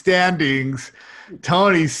the standings.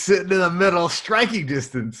 Tony's sitting in the middle, striking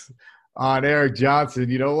distance on Eric Johnson.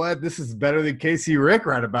 You know what? This is better than KC Rick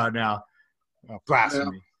right about now. Oh,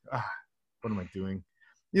 blasphemy. Yeah. What am I doing?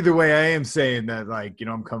 Either way, I am saying that,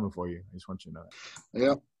 I'm coming for you. I just want you to know that.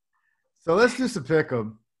 Yeah. So let's do some pick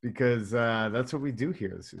 'em because that's what we do here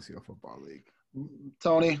at the Susio Football League.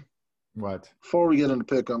 Tony. What? Before we get into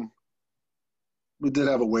pick 'em, we did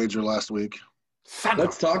have a wager last week.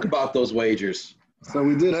 Let's talk about those wagers. So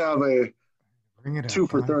we did have a 2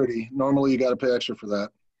 for 30. Normally, you got to pay extra for that.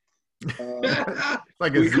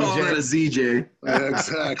 Like we call it a ZJ. Yeah,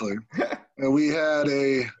 exactly. And we had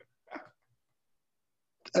a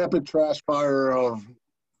epic trash fire of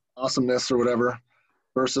awesomeness or whatever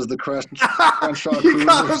versus the Crenshaw You Cruisers.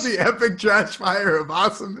 call it the epic trash fire of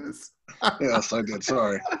awesomeness. Yes, I did.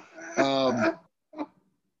 Sorry.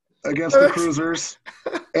 Against the Cruisers.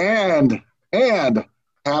 And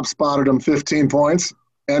Hap spotted him 15 points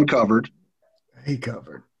and covered. He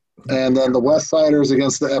covered. And then the West Siders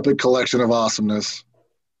against the Epic Collection of Awesomeness.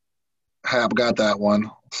 Hap got that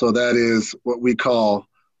one. So that is what we call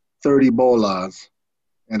 30 bolas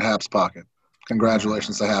in Hap's pocket.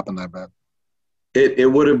 Congratulations to Hap on that bet.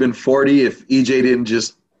 It would have been 40 if EJ didn't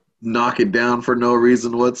just knock it down for no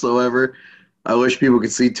reason whatsoever. I wish people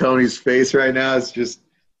could see Tony's face right now. It's just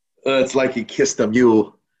it's like he kissed a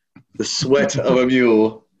mule. The sweat of a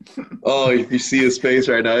mule. Oh, if you see his face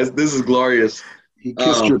right now, this is glorious. He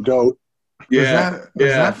kissed your goat. Yeah.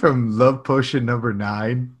 Was that from Love Potion number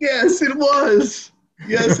 9? Yes, it was.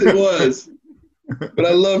 Yes, it was. But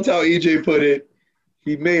I loved how EJ put it.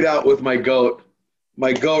 He made out with my goat.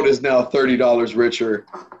 My goat is now $30 richer.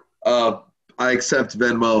 I accept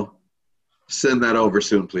Venmo. Send that over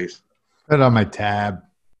soon, please. Put it on my tab.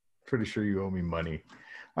 Pretty sure you owe me money.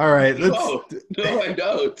 All right. No, I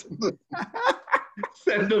don't.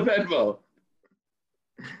 Send the Venmo.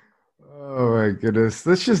 Oh, my goodness.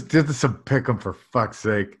 Let's just do some pick 'em for fuck's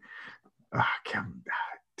sake.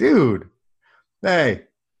 Dude. Hey.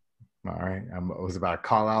 All right. I was about to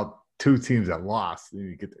call out 2 teams that lost. They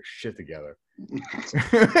need to get their shit together.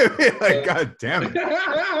 God damn it.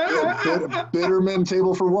 Bitterman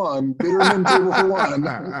table for one. Bitterman table for one.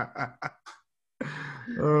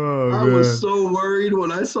 Oh, I man. was so worried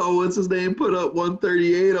when I saw what's his name put up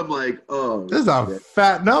 138. I'm like, oh. This is a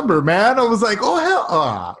fat number, man. I was like, oh, hell.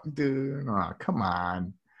 Oh, dude. Oh, come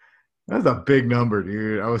on. That's a big number,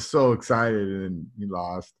 dude. I was so excited, and you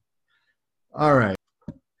lost. All right.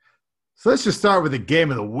 So let's just start with the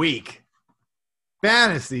game of the week.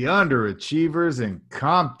 Fantasy Underachievers and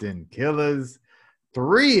Compton Killers.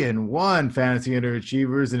 3-1 Fantasy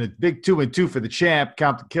Underachievers and a big 2-2 for the champ,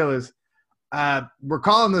 Compton Killers. We're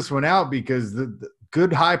calling this one out because the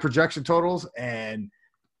good high projection totals and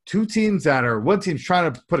one team's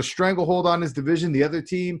trying to put a stranglehold on his division. The other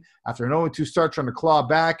team, after an 0-2 start, trying to claw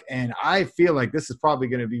back. And I feel like this is probably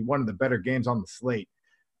going to be one of the better games on the slate.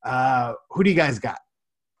 Who do you guys got?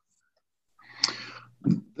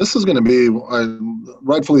 This is going to be,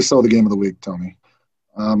 rightfully so, the game of the week, Tony.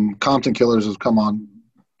 Compton Killers has come on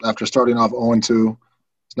after starting off 0-2.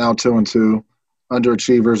 It's now 2-2.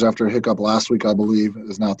 Underachievers, after a hiccup last week, I believe,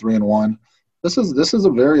 is now 3-1. This is a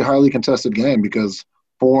very highly contested game because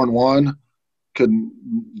 4-1 could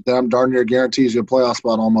darn near guarantees you a playoff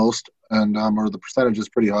spot almost, and or the percentage is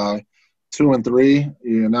pretty high. 2-3,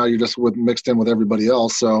 now you're just mixed in with everybody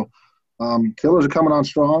else. So Killers are coming on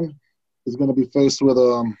strong. He's going to be faced with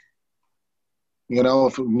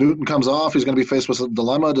if Newton comes off, he's going to be faced with a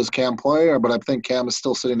dilemma. Does Cam play? But I think Cam is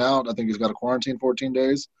still sitting out. I think he's got to quarantine 14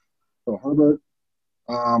 days. So Herbert,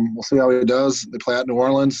 we'll see how he does. They play at New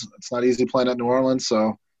Orleans. It's not easy playing at New Orleans.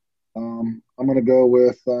 So I'm going to go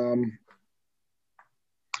with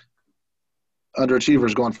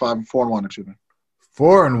Underachievers going 4-1, excuse me.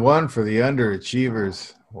 4-1 for the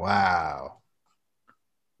Underachievers. Wow.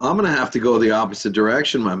 I'm going to have to go the opposite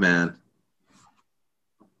direction, my man.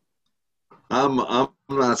 I'm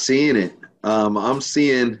not seeing it. I'm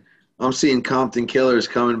seeing Compton Killers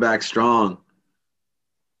coming back strong.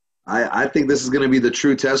 I think this is going to be the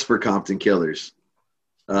true test for Compton Killers.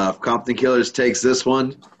 If Compton Killers takes this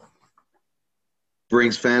one,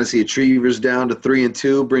 brings Fantasy Achievers down to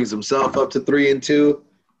 3-2, brings himself up to 3-2.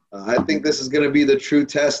 I think this is going to be the true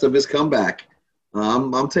test of his comeback.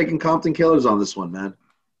 I'm taking Compton Killers on this one, man.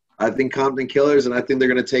 I think Compton Killers, and I think they're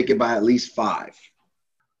going to take it by at least 5.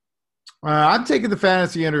 I'm taking the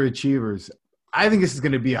Fantasy Underachievers. I think this is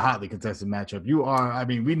going to be a hotly contested matchup.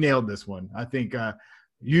 We nailed this one. I think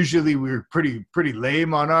usually we're pretty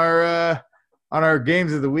lame on our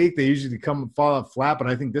games of the week. They usually fall out flat, but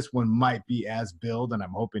I think this one might be as billed, and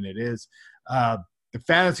I'm hoping it is. the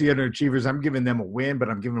fantasy underachievers, I'm giving them a win, but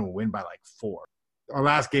I'm giving them a win by like 4. Our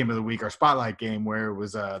last game of the week, our spotlight game, where it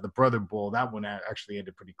was the Brother Bowl, that one actually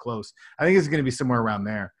ended pretty close. I think it's going to be somewhere around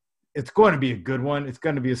there. It's going to be a good one. It's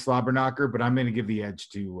going to be a slobber knocker, but I'm going to give the edge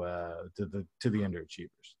to the underachievers.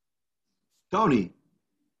 Tony.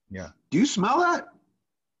 Yeah. Do you smell that?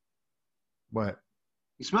 What?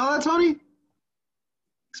 You smell that, Tony? It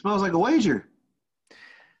smells like a wager.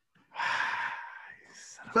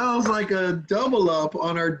 Smells like a double up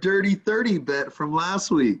on our Dirty 30 bet from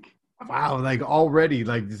last week. Wow, like already,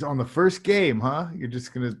 like on the first game, huh? You're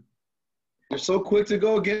just going to – You're so quick to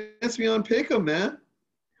go against me on Pick'em, man.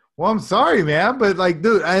 Well, I'm sorry, man, but like,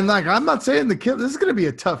 dude, and like, I'm not saying this is going to be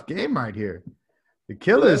a tough game right here. The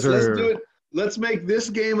Killers Let's do it. Let's make this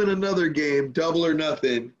game and another game double or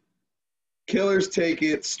nothing. Killers take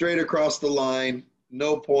it straight across the line,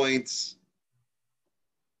 no points.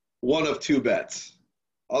 One of 2 bets.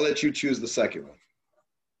 I'll let you choose the second one.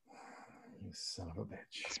 You son of a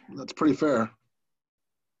bitch. That's pretty fair.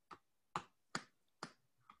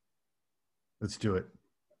 Let's do it.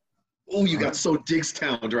 Oh, you got so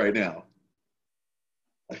Digstowned right now.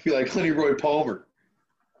 I feel like Honey Roy Palmer.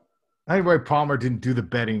 Honey Roy Palmer didn't do the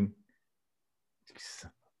betting.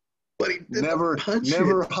 But he Never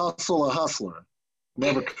hustle a hustler.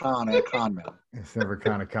 Never con a con man. It's never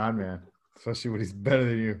kind of con man, especially when he's better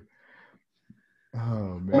than you.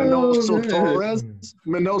 Oh man. Minoso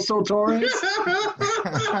Torres.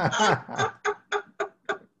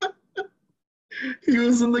 He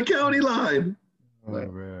was in the county line. Oh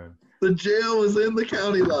man. The jail was in the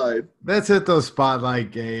county line. Let's hit those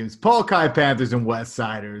spotlight games. Polkai Panthers and West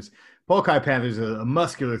Siders. Polkai Panthers a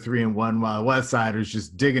muscular 3-1, while West Siders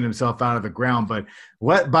just digging himself out of the ground. But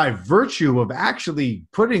by virtue of actually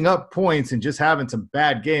putting up points and just having some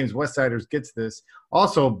bad games, West Siders gets this.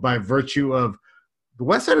 Also, by virtue of the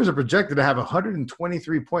West Siders are projected to have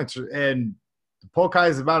 123 points, and the Polkai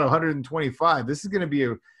is about 125. This is going to be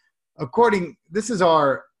this is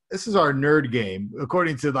our nerd game.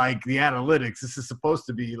 According to like the analytics, this is supposed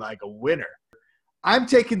to be like a winner. I'm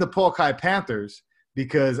taking the Polkai Panthers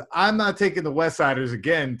because I'm not taking the West Siders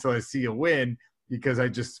again until I see a win, because I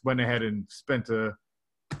just went ahead and spent $30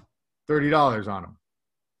 on them.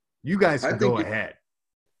 You guys can go ahead.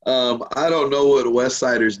 I don't know what West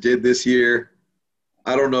Siders did this year.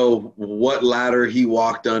 I don't know what ladder he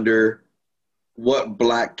walked under, what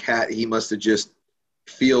black cat he must have just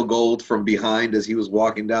field goaled from behind as he was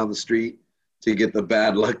walking down the street to get the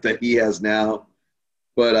bad luck that he has now.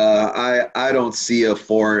 But I don't see a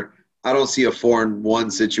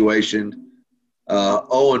 4-1 situation.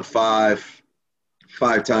 0-5,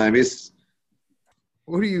 5-time.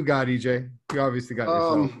 Who do you got, EJ? You obviously got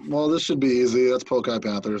yourself. Well, this should be easy. That's Polkai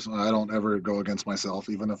Panthers. I don't ever go against myself,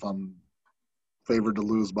 even if I'm favored to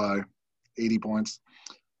lose by 80 points.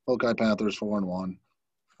 Polkai Panthers 4-1.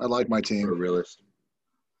 I like my team. For a realist.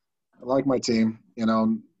 I like my team. You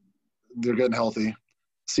know, they're getting healthy.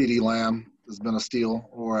 CeeDee Lamb has been a steal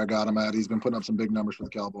where I got him at. He's been putting up some big numbers for the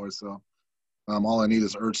Cowboys. So all I need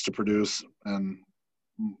is Ertz to produce. And,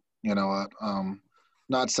 you know,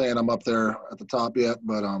 not saying I'm up there at the top yet,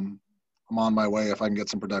 but I'm on my way if I can get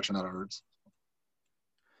some production out of Ertz.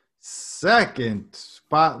 Second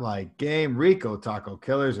spotlight game, Rico Taco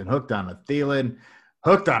Killers and Hooked on a Thielen.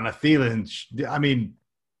 Hooked on a Thielen. I mean,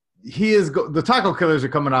 the Taco Killers are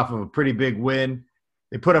coming off of a pretty big win.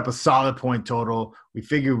 They put up a solid point total. We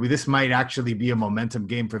figured this might actually be a momentum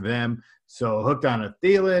game for them. So Hooked on a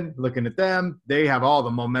Thielen, looking at them, they have all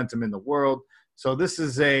the momentum in the world. So this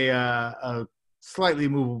is a slightly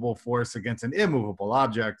movable force against an immovable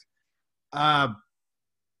object.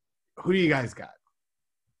 Who do you guys got?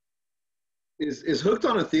 Is Hooked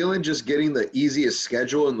on a Thielen just getting the easiest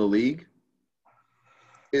schedule in the league?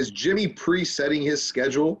 Is Jimmy pre-setting his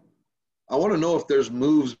schedule? I want to know if there's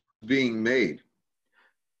moves being made.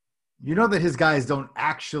 You know that his guys don't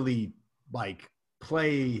actually like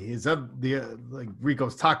play like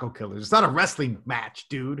Rico's Taco Killers. It's not a wrestling match,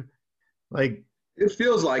 dude. Like, it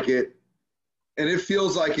feels like it, and it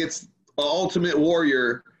feels like it's Ultimate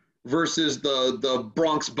Warrior versus the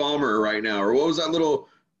Bronx Bomber right now. Or what was that little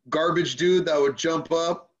garbage dude that would jump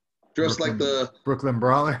up dressed like the Brooklyn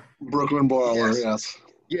Brawler? Brooklyn Brawler,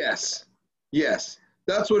 yes. Yes.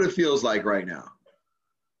 That's what it feels like right now.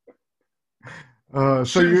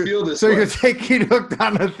 So you're taking Hooked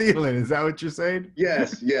on a Thielen. Is that what you're saying?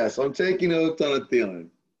 Yes. I'm taking Hooked on a Thielen.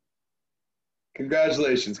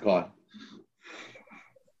 Congratulations, Con.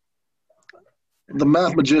 The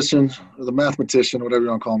mathematician, or the mathematician, whatever you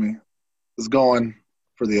want to call me, is going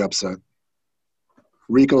for the upset.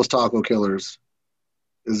 Rico's Taco Killers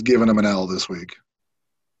is giving him an L this week.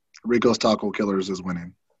 Rico's Taco Killers is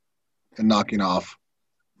winning and knocking off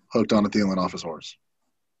Hooked on a Thielen off his horse.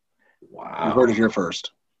 Wow. You heard it here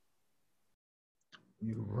first.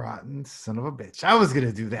 You rotten son of a bitch. I was going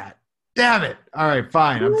to do that. Damn it. All right,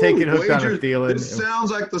 fine. I'm taking Hooked on a Thielen. This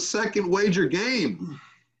sounds like the second wager game.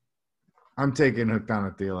 I'm taking Hooked on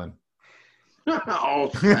a Thielen.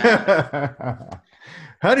 Oh,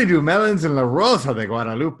 Honeydew Melons and La Rosa de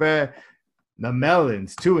Guadalupe. The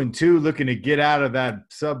Melons, 2-2, looking to get out of that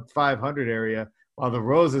sub 500 area, while the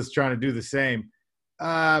Rosa's trying to do the same.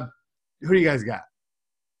 Who do you guys got?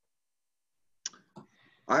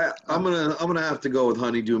 I'm gonna have to go with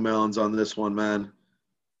Honeydew Melons on this one, man.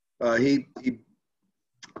 With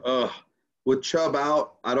Chubb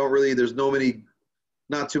out, there's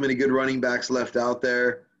not too many good running backs left out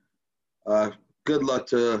there. Good luck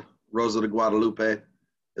to Rosa de Guadalupe.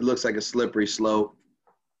 It looks like a slippery slope.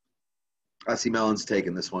 I see Melons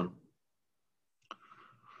taking this one.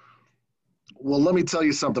 Well, let me tell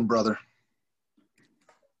you something, brother.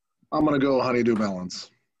 I'm going to go Honeydew Melons.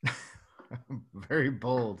 Very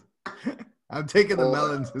bold. I'm taking the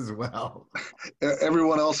Melons as well.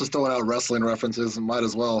 Everyone else is throwing out wrestling references and might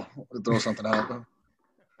as well throw something out.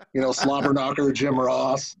 You know, Slobber Knocker, Jim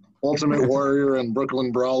Ross, Ultimate Warrior, and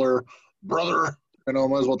Brooklyn Brawler. Brother, you know,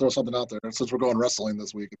 might as well throw something out there since we're going wrestling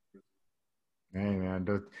this week. Hey, man.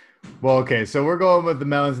 Well, okay, so we're going with the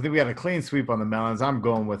Melons. I think we got a clean sweep on the Melons. I'm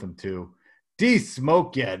going with them, too.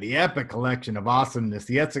 D-Smoke, yeah, the Epic Collection of awesomeness.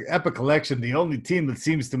 The Epic Collection, the only team that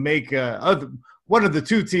seems to make one of the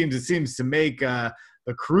two teams that seems to make the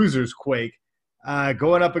Cruisers quake.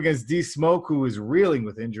 Going up against D-Smoke, who is reeling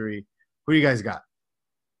with injury. Who do you guys got?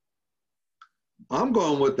 I'm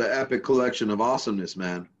going with the Epic Collection of awesomeness,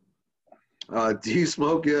 man.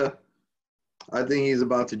 D-Smoke, yeah. I think he's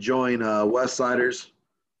about to join Westsiders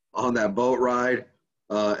on that boat ride.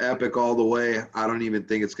 Epic all the way. I don't even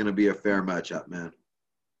think it's going to be a fair matchup, man.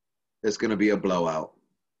 It's going to be a blowout.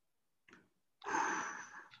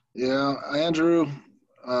 Yeah, Andrew,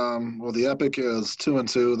 well, the Epic is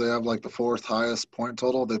 2-2. They have like the fourth highest point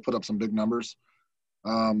total. They put up some big numbers.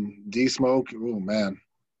 D-Smoke, oh, man.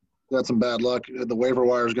 He had some bad luck. The waiver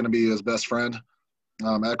wire is going to be his best friend.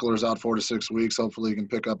 Eckler's out 4 to 6 weeks. Hopefully he can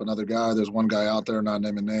pick up another guy. There's one guy out there, not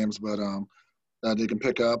naming names, but that he can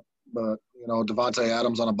pick up. But, you know, Devontae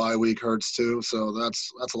Adams on a bye week hurts too. So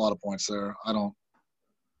that's a lot of points there.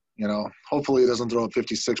 Hopefully he doesn't throw a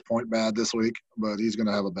 56-point bad this week, but he's going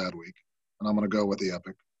to have a bad week. And I'm going to go with the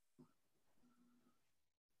Epic.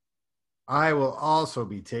 I will also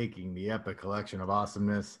be taking the Epic Collection of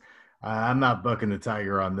awesomeness. I'm not bucking the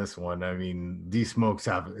Tiger on this one. I mean, D-Smoke's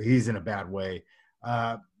he's in a bad way.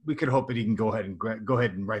 We could hope that he can go ahead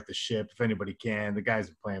and right the ship if anybody can. The guy's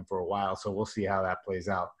been playing for a while, so we'll see how that plays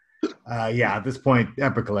out. At this point,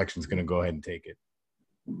 Epic Collection's going to go ahead and take it.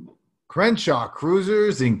 Crenshaw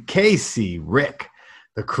Cruisers and Casey Rick.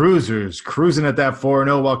 The Cruisers cruising at that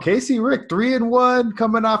 4-0, while Casey Rick 3-1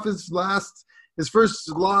 coming off his first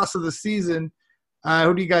loss of the season.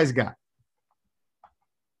 Who do you guys got?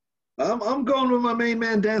 I'm going with my main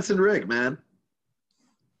man, Dancing Rick, man.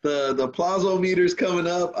 The Plazo meter's coming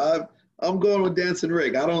up. I'm going with Dancing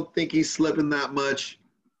Rick. I don't think he's slipping that much.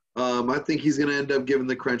 I think he's going to end up giving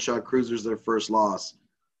the Crenshaw Cruisers their first loss.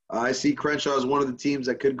 I see Crenshaw as one of the teams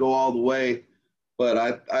that could go all the way,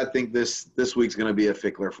 but I think this week's going to be a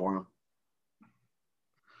fickler for him.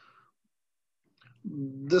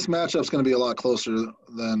 This matchup's going to be a lot closer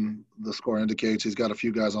than the score indicates. He's got a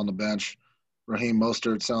few guys on the bench. Raheem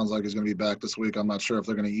Mostert sounds like he's going to be back this week. I'm not sure if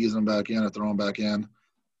they're going to ease him back in or throw him back in.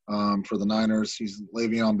 For the Niners,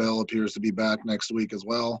 Le'Veon Bell appears to be back next week as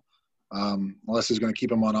well. Unless he's going to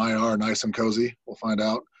keep him on IR nice and cozy. We'll find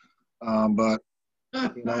out. But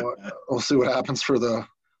you know, we'll see what happens for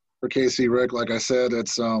KC Rick. Like I said,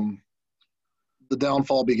 it's the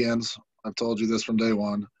downfall begins. I've told you this from day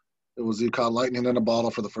one. It was you caught lightning in a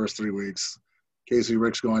bottle for the first 3 weeks. KC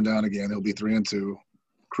Rick's going down again. He'll be 3-2.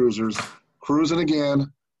 Cruisers cruising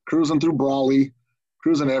again, cruising through Brawley,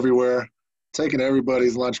 cruising everywhere, taking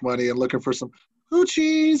everybody's lunch money and looking for some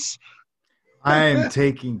hoochies. I am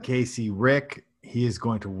taking Casey Rick. He is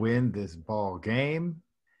going to win this ball game.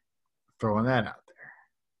 Throwing that out there.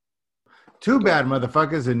 Two bad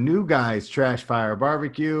motherfuckers and new guys trash fire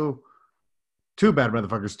barbecue. Two bad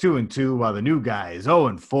motherfuckers 2-2, while the new guy is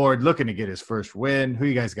 0-4, looking to get his first win. Who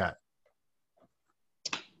you guys got?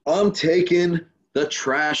 I'm taking the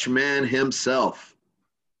trash man himself.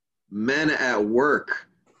 Men at Work.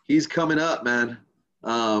 He's coming up, man.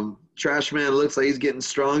 Trash man looks like he's getting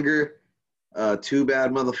stronger. Two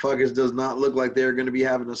bad motherfuckers does not look like they're going to be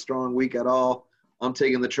having a strong week at all. I'm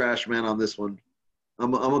taking the trash man on this one.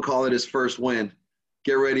 I'm going to call it his first win.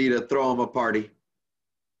 get ready to throw him a party.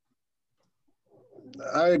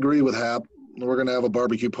 I agree with Hap. We're going to have a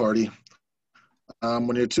barbecue party.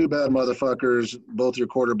 When you're two bad motherfuckers, both your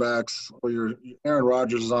quarterbacks, or your Aaron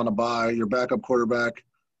Rodgers is on a bye, your backup quarterback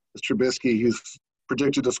is Trubisky, who's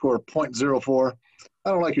predicted to score .04. I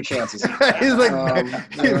don't like your chances. He's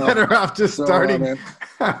better off just starting.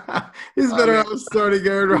 He's better off starting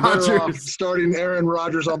Aaron Rodgers. Starting Aaron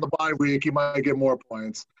Rodgers on the bye week, he might get more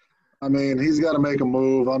points. I mean, he's got to make a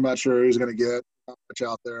move. I'm not sure who's going to get much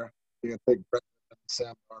out there. He can take Brett and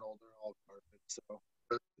Sam Darnold. They're all garbage. So,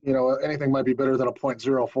 you know, anything might be better than a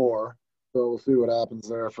 .04. So we'll see what happens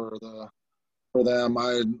there for them.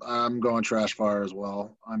 I'm going trash fire as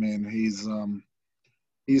well. I mean, he's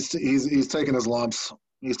taking his lumps.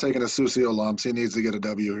 He's taking his Susio lumps. He needs to get a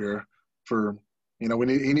W here. He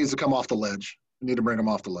needs to come off the ledge. We need to bring him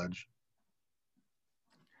off the ledge.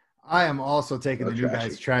 I am also taking the new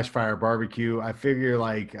guy's Trash Fire Barbecue. I figure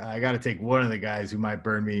I got to take one of the guys who might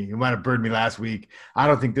burn me. Who might have burned me last week. I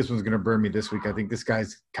don't think this one's going to burn me this week. I think this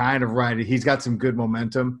guy's kind of right. He's got some good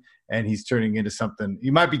momentum, and he's turning into something.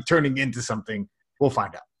 He might be turning into something. We'll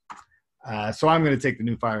find out. So I'm going to take the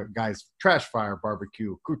new guy's Trash Fire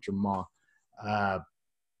Barbecue accoutrement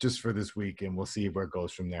just for this week, and we'll see where it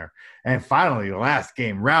goes from there. And finally, the last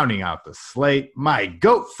game, rounding out the slate, my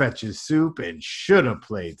goat fetches soup and should have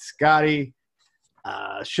played Scotty.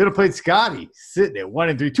 Sitting at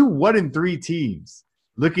 1-3, two 1-3 teams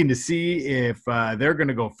looking to see if they're going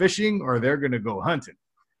to go fishing or they're going to go hunting.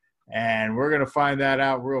 And we're going to find that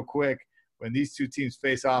out real quick when these two teams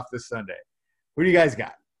face off this Sunday. Who do you guys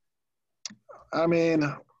got? I mean,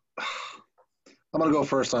 I'm going to go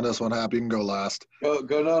first on this one, Happy. You can go last.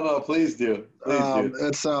 No, please do.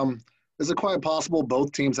 Is it quite possible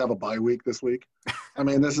both teams have a bye week this week? I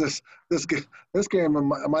mean, this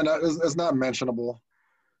game is not mentionable.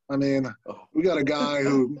 I mean, we got a guy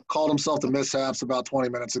who called himself the Mishaps about 20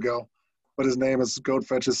 minutes ago, but his name is Goat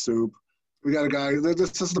Fetches Soup. We got a guy.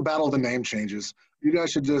 This is the battle of the name changes. You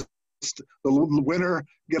guys should just the winner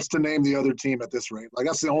gets to name the other team at this rate.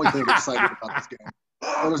 That's the only thing exciting about this game.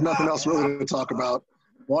 There's nothing else really to talk about.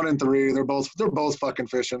 1-3, they're both fucking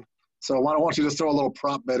fishing. So why don't you just throw a little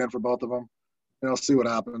prop bet in for both of them? See what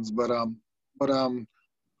happens. But I'm going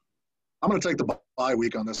to take the bye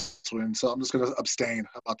week on this one, so I'm just going to abstain.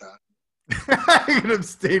 How about that? You're going to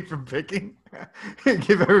abstain from picking?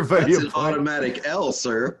 Give everybody That's an automatic L,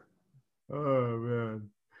 sir. Oh, man.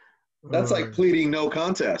 That's like pleading no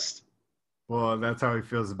contest. Well, that's how he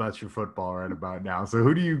feels about your football right about now. So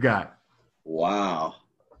who do you got? Wow.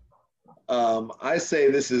 I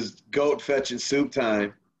say this is goat fetching soup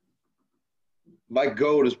time. My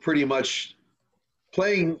goat is pretty much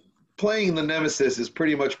playing the nemesis is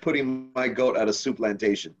pretty much putting my goat at a soup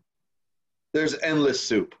plantation. There's endless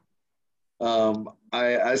soup.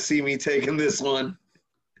 I see me taking this one.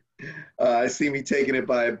 I see me taking it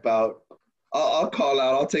by about I'll call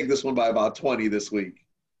out. I'll take this one by about 20 this week.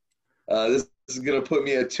 This is going to put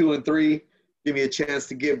me at 2-3, give me a chance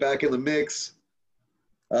to get back in the mix.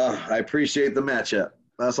 I appreciate the matchup.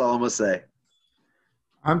 That's all I'm going to say.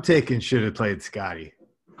 I'm taking should have played Scotty.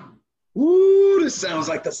 Ooh, this sounds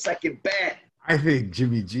like the second bet. I think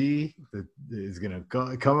Jimmy G is going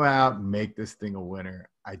to come out and make this thing a winner.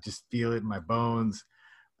 I just feel it in my bones.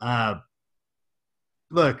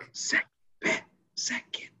 Look.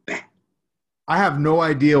 Second bet. I have no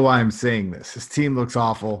idea why I'm saying this. This team looks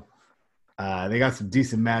awful. They got some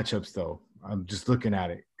decent matchups, though. I'm just looking at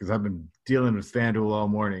it because I've been dealing with FanDuel all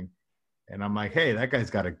morning. And I'm like, hey, that guy's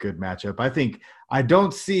got a good matchup.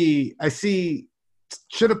 I see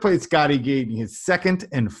should have played Scotty getting his second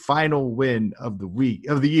and final win of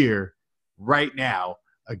the year right now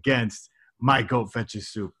against my Goat Fetches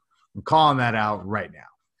Soup. I'm calling that out right now.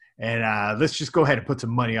 And let's just go ahead and put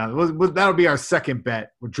some money on it. That'll be our second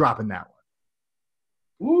bet. We're dropping that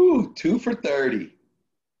one. Ooh, 2 for 30.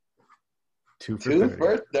 2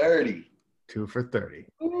 for 30. 2 for 30.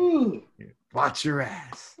 Ooh. Watch your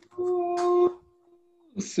ass. Ooh.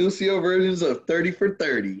 Susio versions of 30 for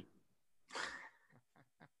 30.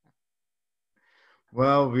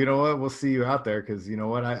 Well, you know what? We'll see you out there because you know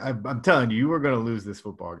what? I'm telling you, you are going to lose this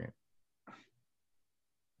football game.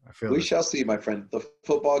 We shall see, my friend. The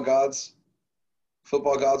football gods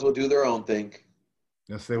will do their own thing.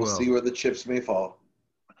 Yes, they will. We'll see where the chips may fall.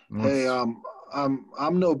 Hey,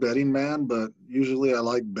 I'm no betting man, but usually I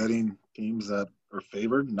like betting teams that are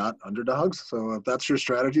favored, not underdogs. So if that's your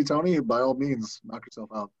strategy, Tony, by all means, knock yourself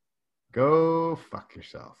out. Go fuck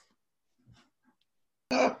yourself.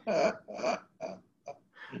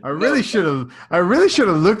 I really should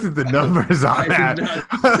have looked at the numbers on that.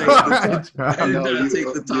 I did not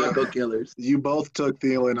take the Taco Killers. You both took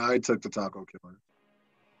Thielen. I took the Taco Killer.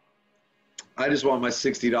 I just want my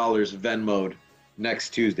 $60 Venmo'd next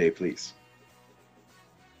Tuesday, please.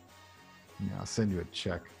 Yeah, I'll send you a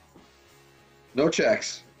check. No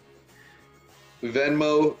checks.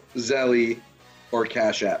 Venmo, Zelly, or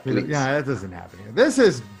Cash App, please. Yeah, that doesn't happen here. This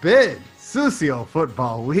has been Sucio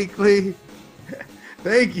Football Weekly.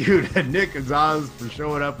 Thank you to Nick Gonzalez for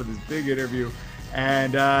showing up with this big interview.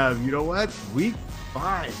 And you know what? Week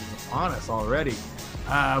 5 is upon us already.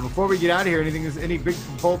 Before we get out of here, any big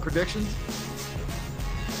bold predictions?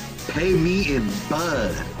 Pay me in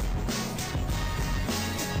bud.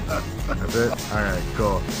 That's it? All right,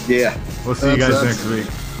 cool. Yeah. We'll see you guys next week.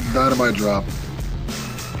 Dynamite drop.